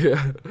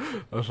 Yeah.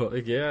 I'm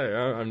like,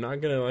 yeah, I'm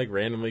not going to like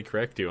randomly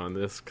correct you on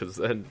this, because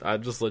then I'll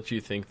just let you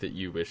think that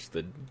you wish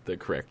the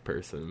correct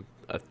person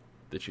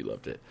that you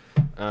loved it.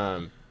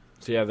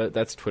 So yeah,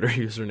 that's Twitter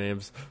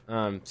usernames.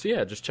 So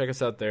yeah, just check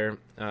us out there.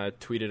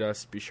 Tweet at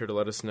us. Be sure to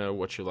let us know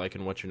what you like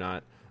and what you're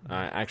not.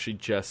 Actually,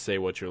 just say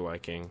what you're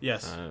liking.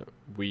 Yes.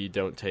 We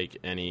don't take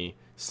any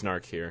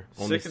snark here.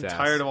 Only Sick and sass.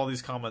 tired of all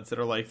these comments that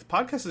are like, the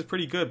podcast is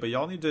pretty good, but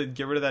y'all need to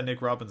get rid of that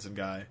Nick Robinson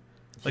guy.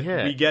 Like,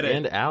 yeah, we get it.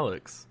 And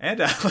Alex. And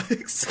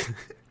Alex.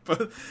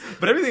 but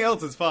everything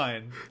else is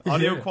fine.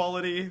 Audio Yeah.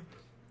 quality.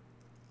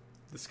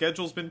 The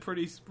schedule's been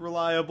pretty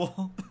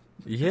reliable.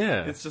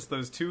 Yeah. It's just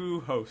those two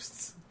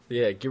hosts.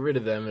 Yeah, get rid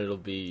of them. It'll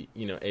be,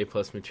 A+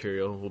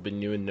 material. We'll be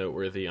new and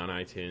noteworthy on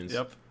iTunes.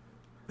 Yep.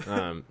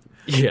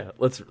 Yeah,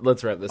 let's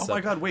wrap this Oh up.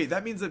 my god, wait,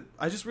 that means that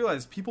I just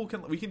realized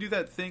we can do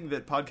that thing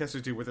that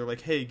podcasters do where they're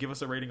like, hey, give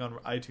us a rating on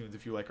iTunes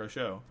if you like our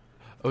show.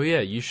 Oh yeah,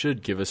 you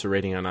should give us a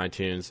rating on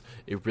iTunes.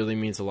 It really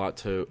means a lot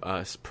to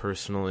us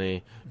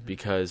personally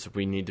because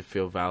we need to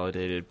feel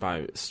validated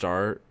by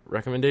star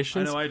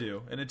recommendations. I know I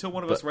do. And until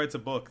one of us writes a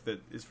book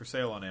that is for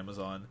sale on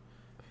Amazon,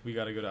 we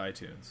got to go to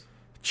iTunes.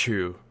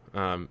 True.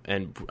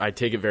 And I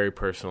take it very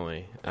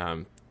personally.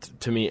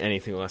 to me,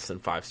 anything less than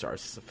 5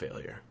 stars is a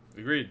failure.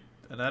 Agreed.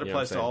 And that You know what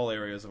applies I'm to saying? all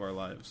areas of our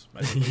lives.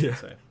 I think we Yeah. could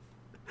say.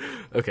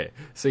 Okay,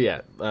 so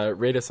yeah,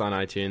 rate us on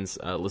iTunes,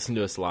 listen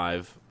to us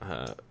live,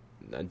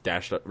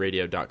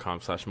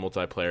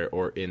 dash.radio.com/multiplayer,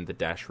 or in the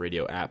Dash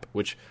Radio app,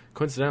 which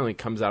coincidentally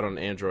comes out on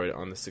Android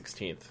on the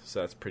 16th, so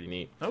that's pretty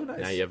neat. Oh,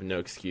 nice. Now you have no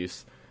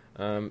excuse.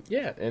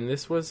 Yeah, and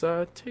this was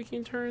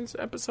Taking Turns,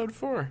 episode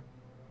 4.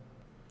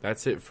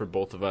 That's it for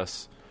both of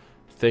us.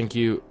 Thank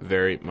you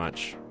very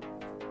much.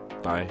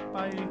 Bye.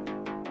 Bye.